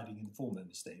residing in the full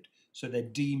member state. So they're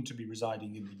deemed to be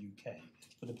residing in the UK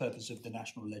for the purpose of the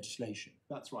national legislation.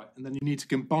 That's right. And then you need to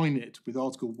combine it with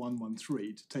Article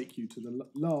 113 to take you to the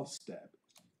last step.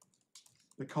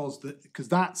 Because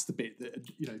that's the bit that,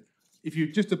 if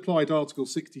you just applied Article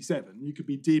 67, you could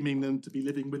be deeming them to be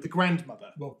living with the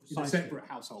grandmother in a separate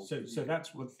household. So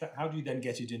that's how do you then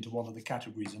get it into one of the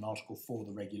categories in Article 4 of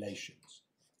the regulations?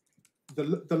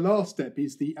 The last step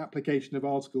is the application of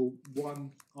Article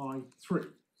 1I3.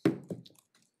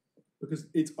 Because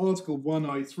it's Article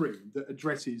 1I3 that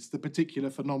addresses the particular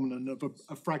phenomenon of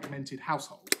a fragmented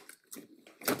household.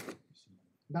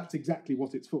 That's exactly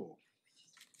what it's for.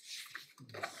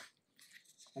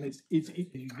 And the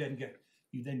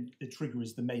trigger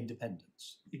is the main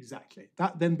dependence. Exactly.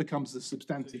 That then becomes the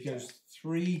substantive. So it goes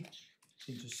 3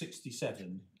 into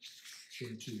 67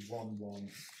 into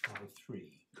 11I3.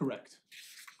 Correct.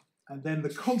 And then the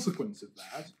consequence of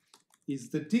that is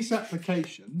the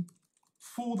disapplication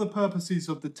for the purposes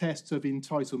of the test of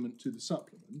entitlement to the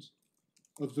supplement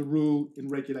of the rule in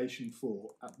Regulation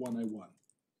 4 at 101.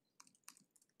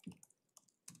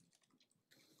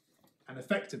 And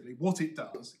effectively, what it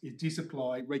does is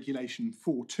disapply Regulation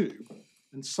 4.2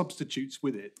 and substitutes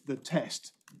with it the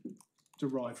test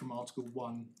derived from Article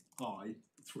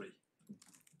 1I3.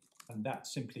 And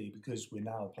that's simply because we're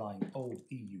now applying old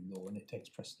EU law and it takes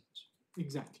precedence.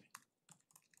 Exactly.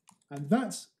 And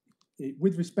that's,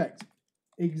 with respect,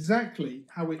 exactly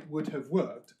how it would have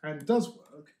worked and does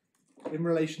work in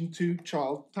relation to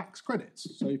child tax credits.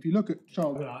 So if you look at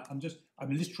child... I'm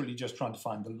literally just trying to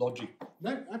find the logic.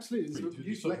 No, absolutely. Through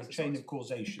the sort of chain of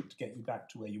causation to get you back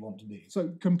to where you want to be. So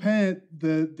compare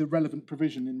the relevant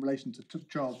provision in relation to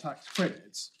child tax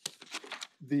credits.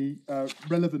 The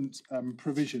relevant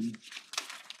provision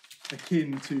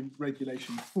akin to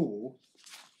Regulation 4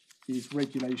 is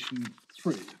Regulation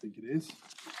 3, I think it is.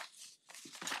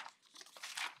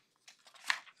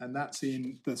 And that's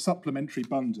in the supplementary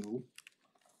bundle,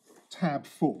 tab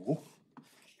 4.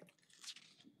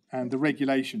 And the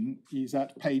regulation is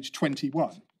at page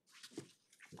 21.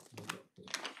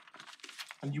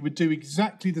 And you would do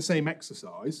exactly the same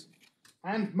exercise,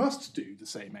 and must do the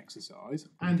same exercise,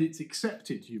 and it's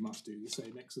accepted you must do the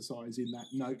same exercise in that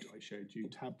note I showed you,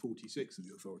 tab 46 of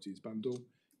the authorities bundle,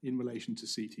 in relation to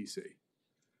CTC.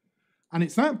 And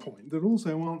it's that point that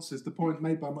also answers the point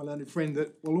made by my learned friend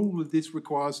that, well, all of this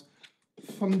requires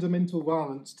fundamental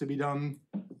violence to be done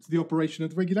to the operation of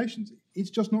the regulations. It's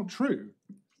just not true.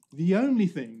 The only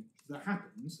thing that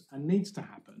happens and needs to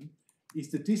happen is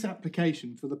the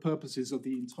disapplication for the purposes of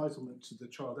the entitlement to the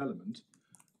child element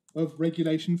of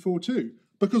Regulation 4.2.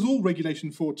 Because all Regulation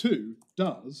 4.2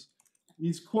 does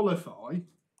is qualify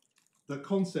the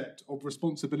concept of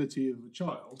responsibility of the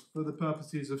child for the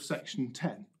purposes of Section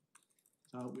 10,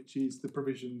 which is the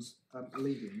provisions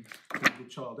leading to the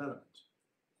child element.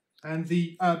 And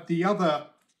the other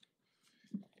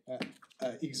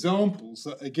examples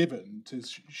that are given to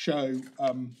show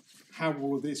how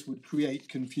all of this would create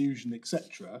confusion,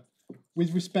 etc.,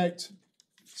 with respect,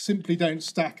 simply don't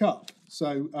stack up.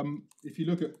 So if you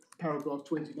look at paragraph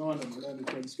 29 of the learned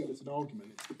friend skeleton argument,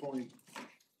 it's the point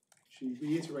she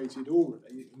reiterated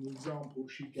already, and the example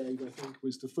she gave, I think,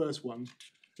 was the first one.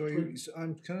 So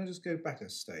can I just go back a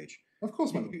stage? Of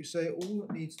course, madam. You say all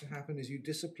that needs to happen is you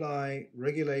disapply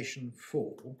Regulation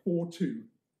 4 or 2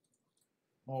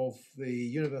 of the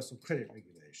Universal Credit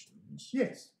Regulations.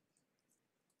 Yes.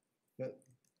 But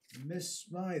Miss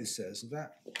Smythe says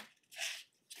that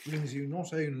brings you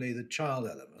not only the child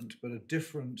element, but a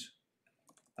different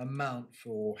amount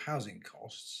for housing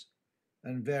costs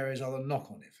and various other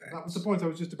knock-on effects. That was the point I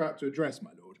was just about to address,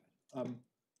 my lord.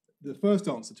 The first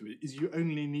answer to it is you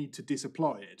only need to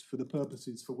disapply it for the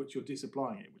purposes for which you're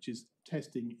disapplying it, which is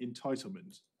testing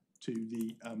entitlement to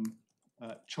the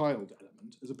child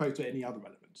element as opposed to any other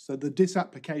element. So the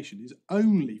disapplication is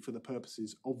only for the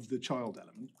purposes of the child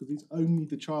element, because it's only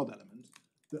the child element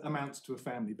that amounts to a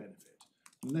family benefit.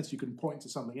 Unless you can point to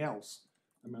something else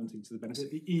amounting to the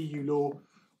benefit, the EU law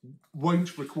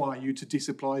won't require you to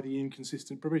disapply the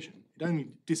inconsistent provision. It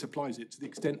only disapplies it to the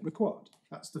extent required.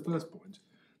 That's the first point.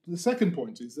 The second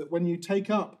point is that when you take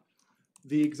up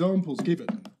the examples given,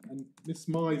 and Miss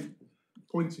Smythe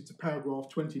pointed to paragraph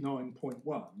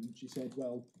 29.1, she said,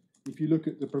 well, if you look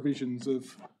at the provisions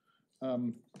of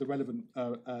the relevant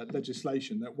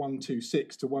legislation at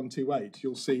 126 to 128,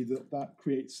 you'll see that that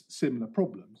creates similar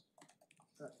problems.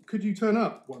 Could you turn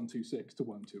up 126 to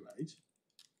 128?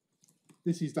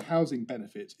 This is the housing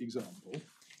benefit example.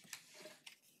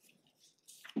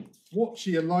 What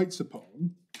she alights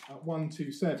upon at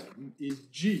 127 is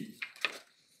G,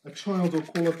 a child or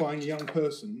qualifying young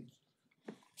person.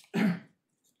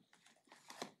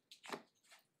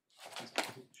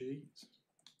 G.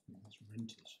 That's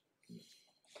renters.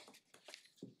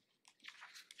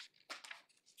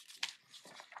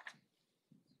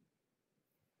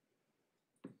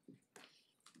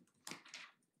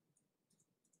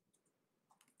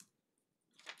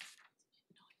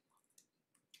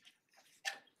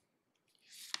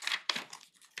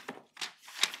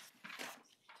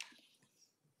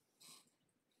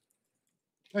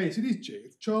 Oh, yes, it is G. A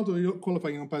child or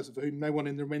qualifying young person for whom no one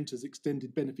in the renter's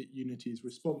extended benefit unit is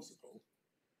responsible.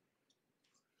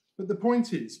 But the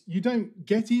point is, you don't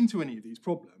get into any of these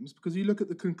problems because you look at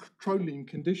the controlling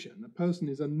condition. A person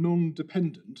is a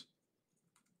non-dependent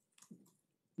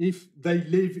if they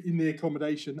live in the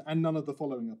accommodation and none of the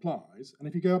following applies. And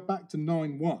if you go back to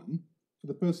 9.1, for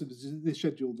the purposes of this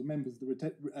schedule, the members of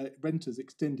the renter's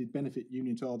extended benefit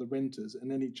unit are the renters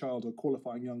and any child or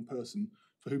qualifying young person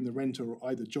for whom the renter or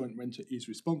either joint renter is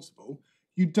responsible.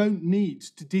 You don't need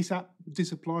to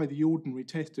disapply the ordinary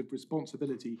test of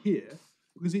responsibility here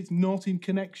because it's not in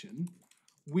connection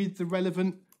with the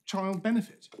relevant child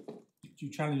benefit. Do you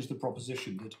challenge the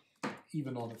proposition that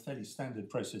even on a fairly standard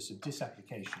process of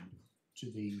disapplication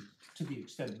to the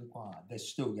extent required, there's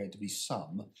still going to be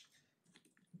some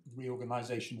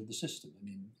reorganisation of the system? I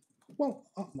mean, well,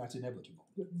 that's inevitable.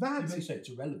 You may say it's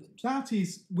irrelevant. That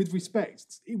is, with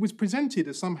respect, it was presented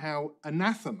as somehow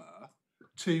anathema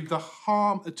to the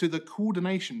harm, to the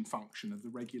coordination function of the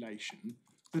regulation,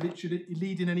 that it should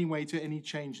lead in any way to any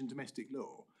change in domestic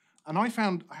law. And I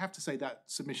found, I have to say, that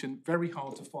submission very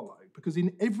hard to follow, because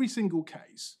in every single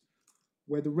case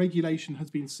where the regulation has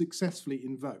been successfully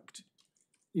invoked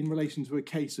in relation to a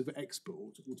case of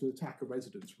export or to attack a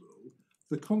residence rule,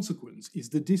 the consequence is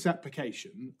the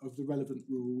disapplication of the relevant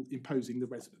rule imposing the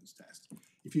residence test.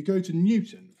 If you go to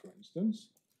Newton, for instance...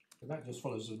 But that just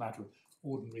follows as a matter of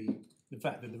ordinary, the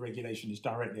fact that the regulation is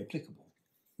directly applicable.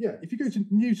 Yeah, if you go to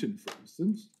Newton, for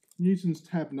instance, Newton's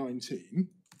tab 19,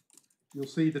 you'll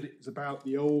see that it's about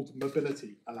the old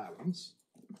mobility allowance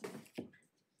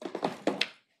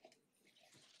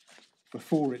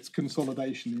before its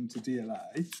consolidation into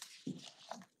DLA.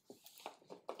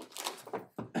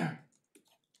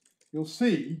 You'll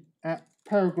see at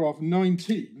paragraph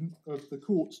 19 of the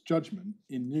court's judgment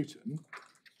in Newton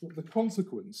that the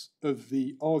consequence of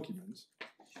the argument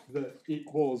that it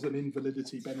was an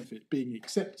invalidity benefit being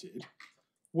accepted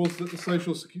was that the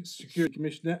Social Security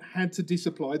Commissioner had to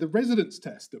disapply the residence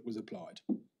test that was applied.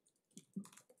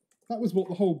 That was what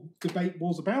the whole debate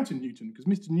was about in Newton, because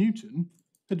Mr. Newton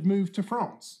had moved to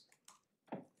France.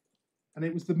 And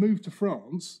it was the move to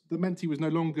France that meant he was no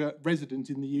longer resident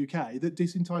in the UK that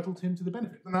disentitled him to the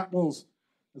benefit. And that was,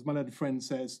 as my learned friend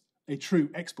says, a true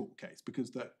export case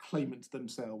because the claimants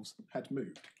themselves had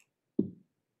moved.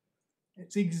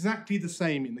 It's exactly the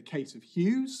same in the case of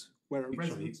Hughes, where a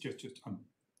resident...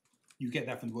 You get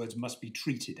that from the words must be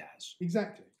treated as.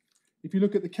 Exactly. If you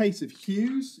look at the case of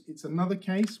Hughes, it's another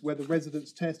case where the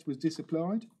residence test was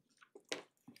disapplied.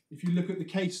 If you look at the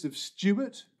case of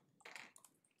Stewart,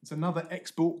 it's another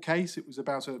export case. It was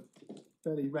about a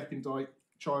fairly recondite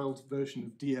child version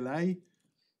of DLA.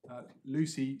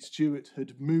 Lucy Stewart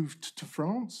had moved to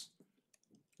France.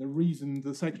 The reason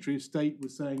the Secretary of State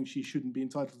was saying she shouldn't be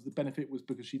entitled to the benefit was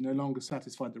because she no longer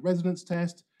satisfied the residence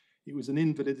test. It was an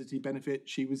invalidity benefit.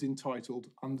 She was entitled,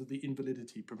 under the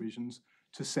invalidity provisions,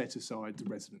 to set aside the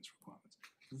residence requirements.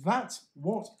 That's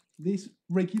what this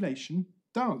regulation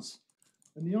does.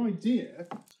 And the idea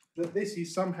that this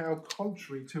is somehow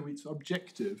contrary to its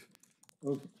objective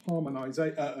of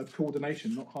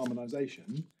coordination, not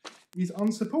harmonisation, is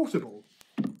unsupportable.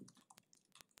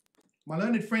 My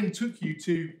learned friend took you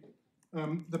to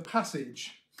the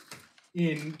passage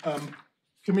in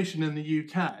Commission in the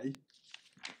UK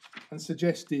and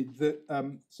suggested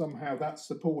that somehow that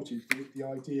supported the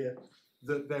idea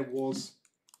that there was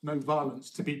no violence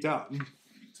to be done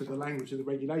to the language of the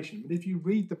regulation. But if you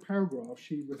read the paragraph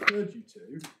she referred you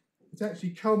to, it actually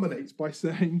culminates by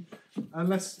saying,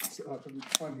 unless I can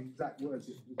find the exact words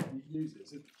it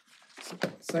uses,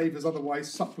 save as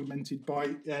otherwise supplemented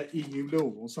by EU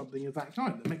law or something of that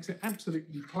kind. That makes it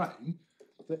absolutely plain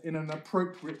that in an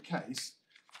appropriate case,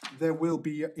 there will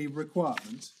be a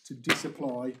requirement to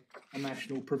disapply a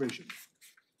national provision.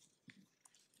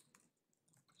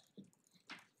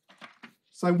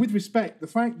 So with respect, the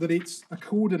fact that it's a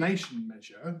coordination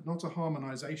measure, not a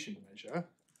harmonisation measure,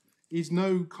 is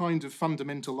no kind of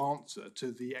fundamental answer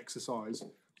to the exercise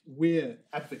we're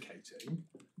advocating,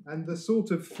 and the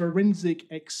sort of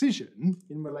forensic excision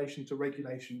in relation to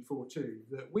Regulation 4.2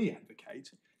 that we advocate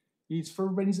is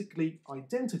forensically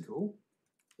identical,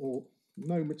 or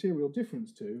no material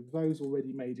difference to, those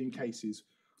already made in cases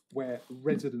where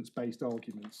residence-based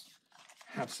arguments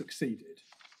have succeeded.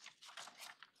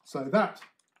 So that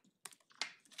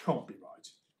can't be right.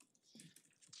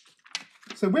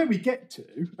 So where we get to,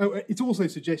 it's also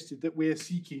suggested that we're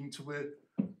seeking to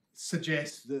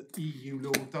suggest that EU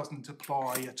law doesn't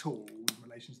apply at all in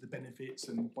relation to the benefits,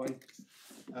 and by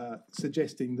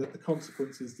suggesting that the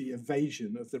consequence is the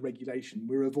evasion of the regulation,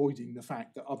 we're avoiding the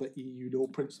fact that other EU law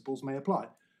principles may apply.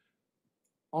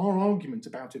 Our argument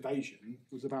about evasion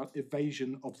was about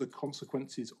evasion of the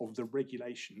consequences of the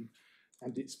regulation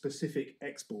and its specific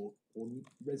export or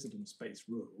residence-based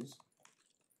rules.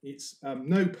 It's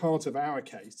no part of our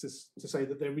case to say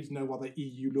that there is no other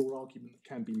EU law argument that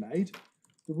can be made.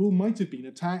 The rule might have been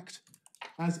attacked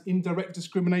as indirect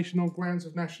discrimination on grounds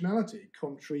of nationality,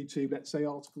 contrary to, let's say,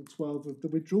 Article 12 of the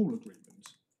Withdrawal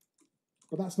Agreement.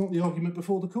 But that's not the argument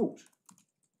before the court.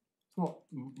 It's not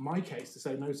my case to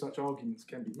say no such arguments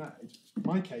can be made.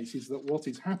 My case is that what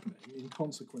is happening in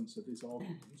consequence of this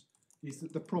argument is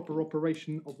that the proper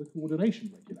operation of the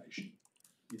coordination regulation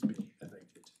is being evaded.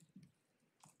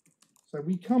 So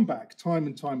we come back time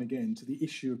and time again to the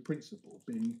issue of principle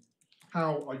being,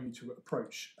 how are you to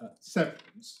approach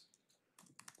severance?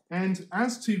 And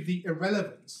as to the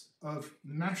irrelevance of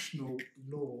national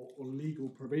law or legal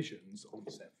provisions on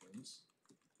severance,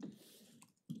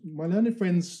 my learned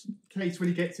friend's case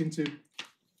really gets into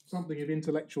something of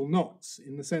intellectual knots,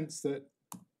 in the sense that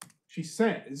she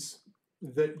says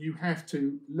that you have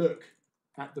to look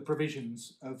at the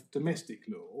provisions of domestic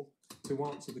law to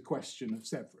answer the question of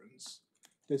severance.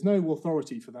 There's no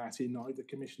authority for that in either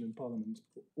Commission and Parliament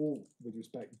or, with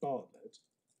respect, Bartlett.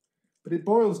 But it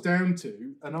boils down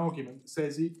to an argument that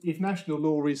says if national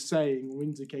law is saying or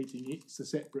indicating it's a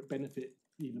separate benefit,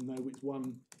 even though it's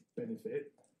one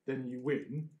benefit, then you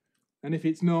win. And if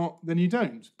it's not, then you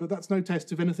don't. But that's no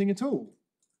test of anything at all.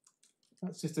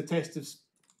 That's just a test of,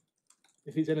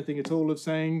 if it's anything at all, of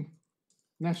saying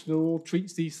national law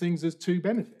treats these things as two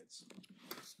benefits.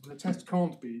 The test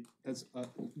can't be as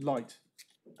light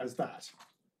as that.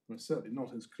 Well, certainly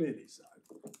not as clearly so.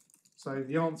 So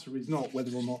the answer is not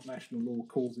whether or not national law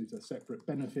calls it a separate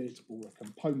benefit or a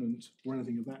component or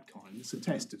anything of that kind. It's a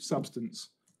test of substance,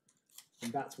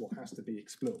 and that's what has to be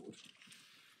explored.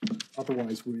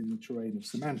 Otherwise, we're in the terrain of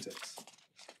semantics.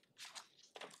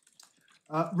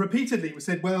 Repeatedly, it was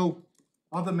said, well,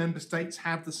 other member states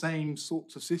have the same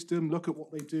sorts of system. Look at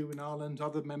what they do in Ireland.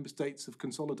 Other member states have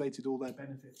consolidated all their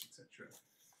benefits, etc.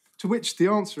 To which the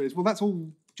answer is, well, that's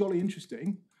all jolly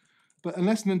interesting, but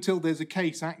unless and until there's a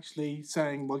case actually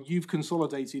saying, well, you've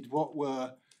consolidated what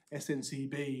were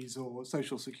SNCBs or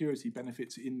social security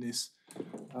benefits in this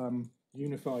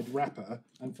unified wrapper,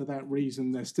 and for that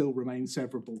reason there still remain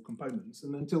severable components,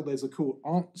 and until there's a court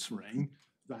answering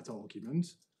that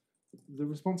argument, the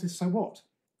response is, so what?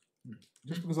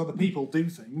 Just because other people do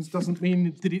things doesn't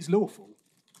mean that it's lawful.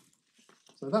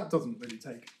 So that doesn't really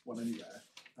take one anywhere.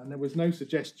 And there was no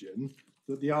suggestion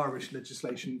that the Irish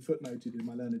legislation footnoted in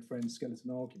my learned friend's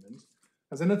skeleton argument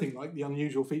has anything like the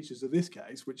unusual features of this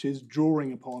case, which is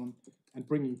drawing upon and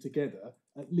bringing together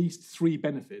at least three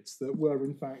benefits that were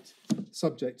in fact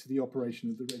subject to the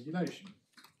operation of the regulation.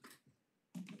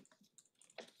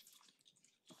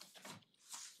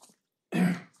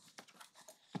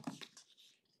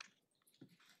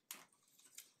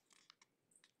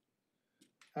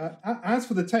 As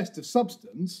for the test of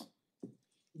substance,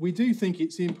 we do think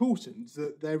it's important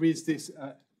that there is this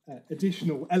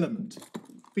additional element,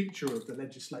 feature of the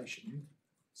legislation,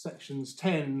 sections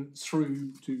 10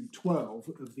 through to 12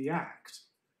 of the Act,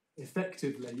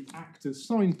 effectively act as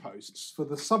signposts for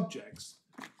the subjects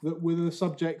that were the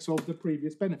subjects of the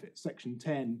previous benefit. Section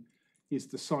 10 is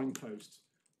the signpost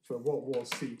for what was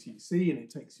CTC, and it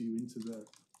takes you into the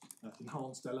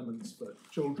enhanced elements for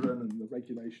children and the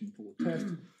regulation for test.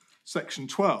 Section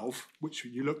 12, which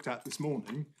you looked at this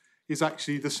morning, is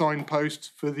actually the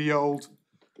signpost for the old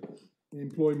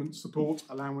employment support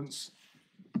allowance,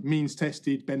 means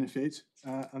tested benefit,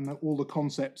 and all the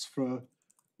concepts for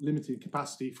limited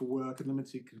capacity for work and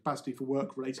limited capacity for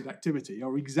work-related activity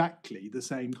are exactly the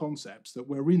same concepts that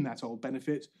were in that old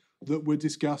benefit that were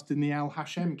discussed in the Al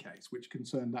Hashem case, which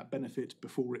concerned that benefit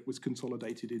before it was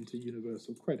consolidated into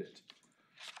universal credit.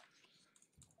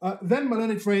 Then my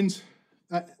learned friend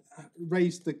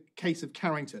raised the case of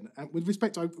Carrington, and with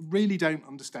respect, I really don't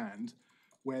understand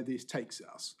where this takes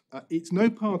us. It's no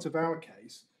part of our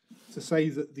case to say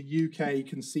that the UK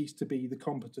can cease to be the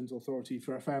competent authority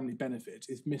for a family benefit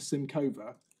if Miss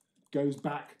Simkova goes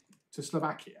back to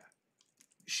Slovakia.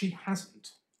 She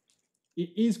hasn't. It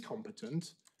is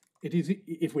competent, it is,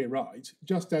 if we're right,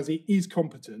 just as it is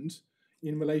competent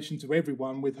in relation to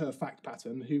everyone with her fact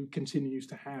pattern who continues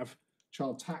to have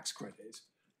child tax credit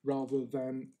rather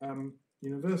than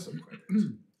universal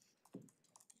credit.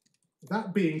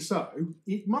 That being so,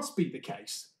 it must be the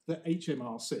case that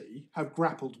HMRC have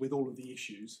grappled with all of the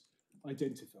issues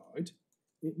identified.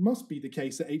 It must be the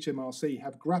case that HMRC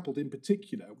have grappled in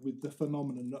particular with the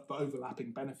phenomenon of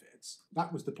overlapping benefits.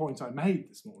 That was the point I made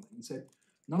this morning and said,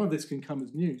 none of this can come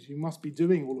as news. You must be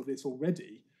doing all of this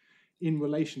already in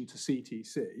relation to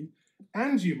CTC,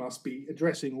 and you must be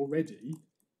addressing already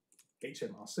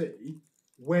HMRC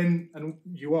when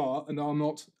you are and are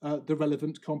not the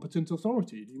relevant competent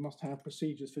authority. You must have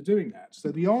procedures for doing that.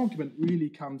 So the argument really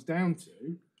comes down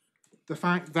to the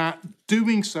fact that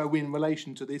doing so in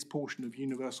relation to this portion of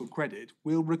universal credit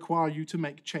will require you to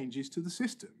make changes to the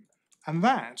system. And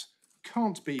that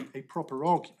can't be a proper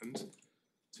argument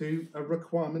to a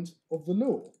requirement of the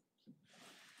law.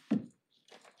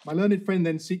 My learned friend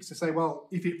then seeks to say, well,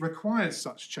 if it requires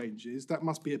such changes, that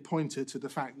must be a pointer to the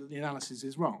fact that the analysis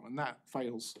is wrong. And that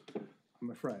fails, I'm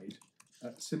afraid,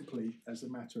 simply as a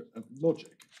matter of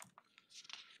logic.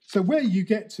 So where you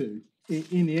get to,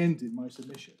 in the end, in my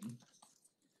submission,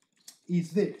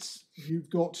 is this. You've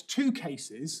got two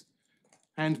cases,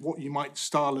 and what you might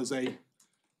style as a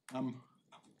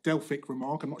Delphic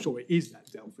remark. I'm not sure it is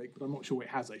that Delphic, but I'm not sure it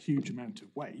has a huge amount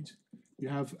of weight. You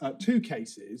have two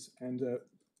cases and a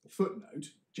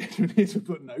footnote, genuinely it's a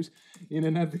footnote, in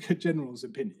an Advocate General's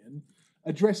opinion,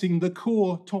 addressing the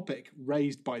core topic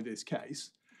raised by this case,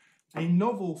 a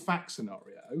novel fact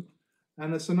scenario,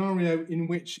 and a scenario in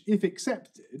which, if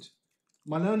accepted,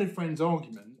 my learned friend's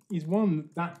argument is one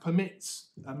that permits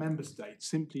a member state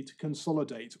simply to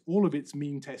consolidate all of its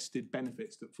mean-tested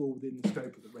benefits that fall within the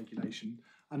scope of the regulation,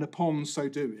 and upon so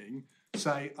doing,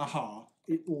 say, aha,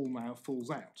 it all now falls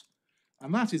out.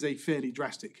 And that is a fairly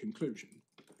drastic conclusion.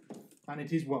 And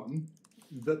it is one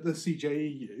that the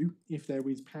CJEU, if there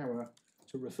is power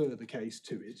to refer the case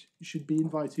to it, should be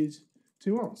invited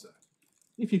to answer.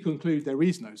 If you conclude there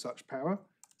is no such power,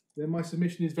 then my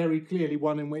submission is very clearly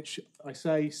one in which I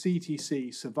say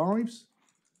CTC survives.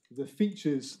 The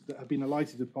features that have been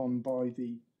alighted upon by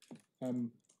the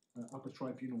Upper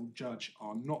Tribunal judge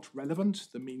are not relevant,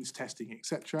 the means testing,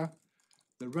 etc.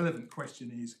 The relevant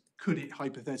question is, could it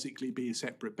hypothetically be a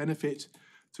separate benefit?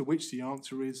 To which the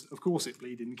answer is, of course it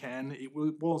bleeding can. It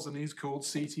was and is called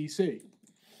CTC.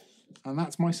 And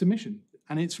that's my submission.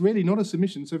 And it's really not a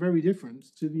submission so very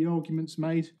different to the arguments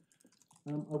made,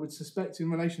 I would suspect, in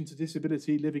relation to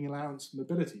disability, living allowance,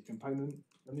 mobility component,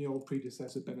 and the old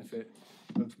predecessor benefit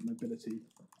of mobility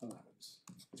allowance.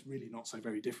 It's really not so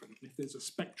very different. If there's a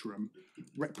spectrum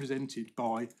represented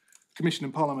by Commission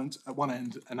and Parliament at one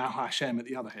end and Al Hashem at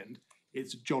the other end,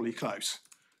 it's jolly close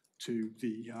to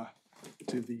the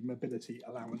mobility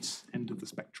allowance end of the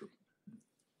spectrum.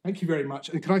 Thank you very much.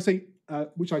 And can I say,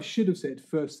 which I should have said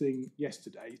first thing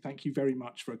yesterday, thank you very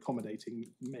much for accommodating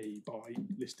me by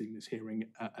listing this hearing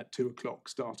at 2 o'clock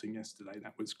starting yesterday.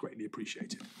 That was greatly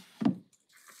appreciated.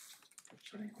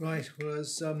 Right, well,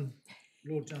 as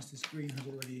Lord Justice Green has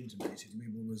already intimated, we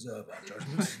will reserve our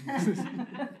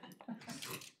judgment.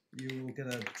 You will get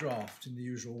a draft in the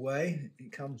usual way.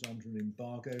 It comes under an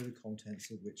embargo, the contents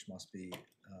of which must be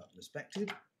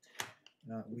respected.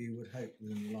 We would hope,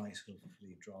 in light of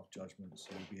the draft judgments,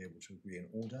 you'll be able to agree in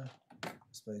order,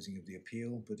 disposing of the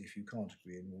appeal. But if you can't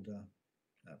agree in order,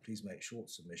 please make short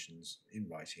submissions in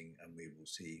writing, and we will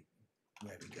see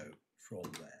where we go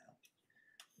from there.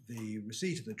 The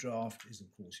receipt of the draft is, of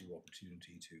course, your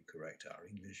opportunity to correct our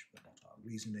English, but not our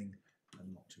reasoning,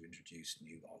 and not to introduce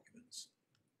new arguments.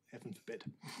 heaven forbid.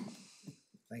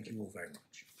 Thank you all very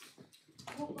much.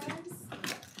 What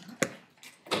was?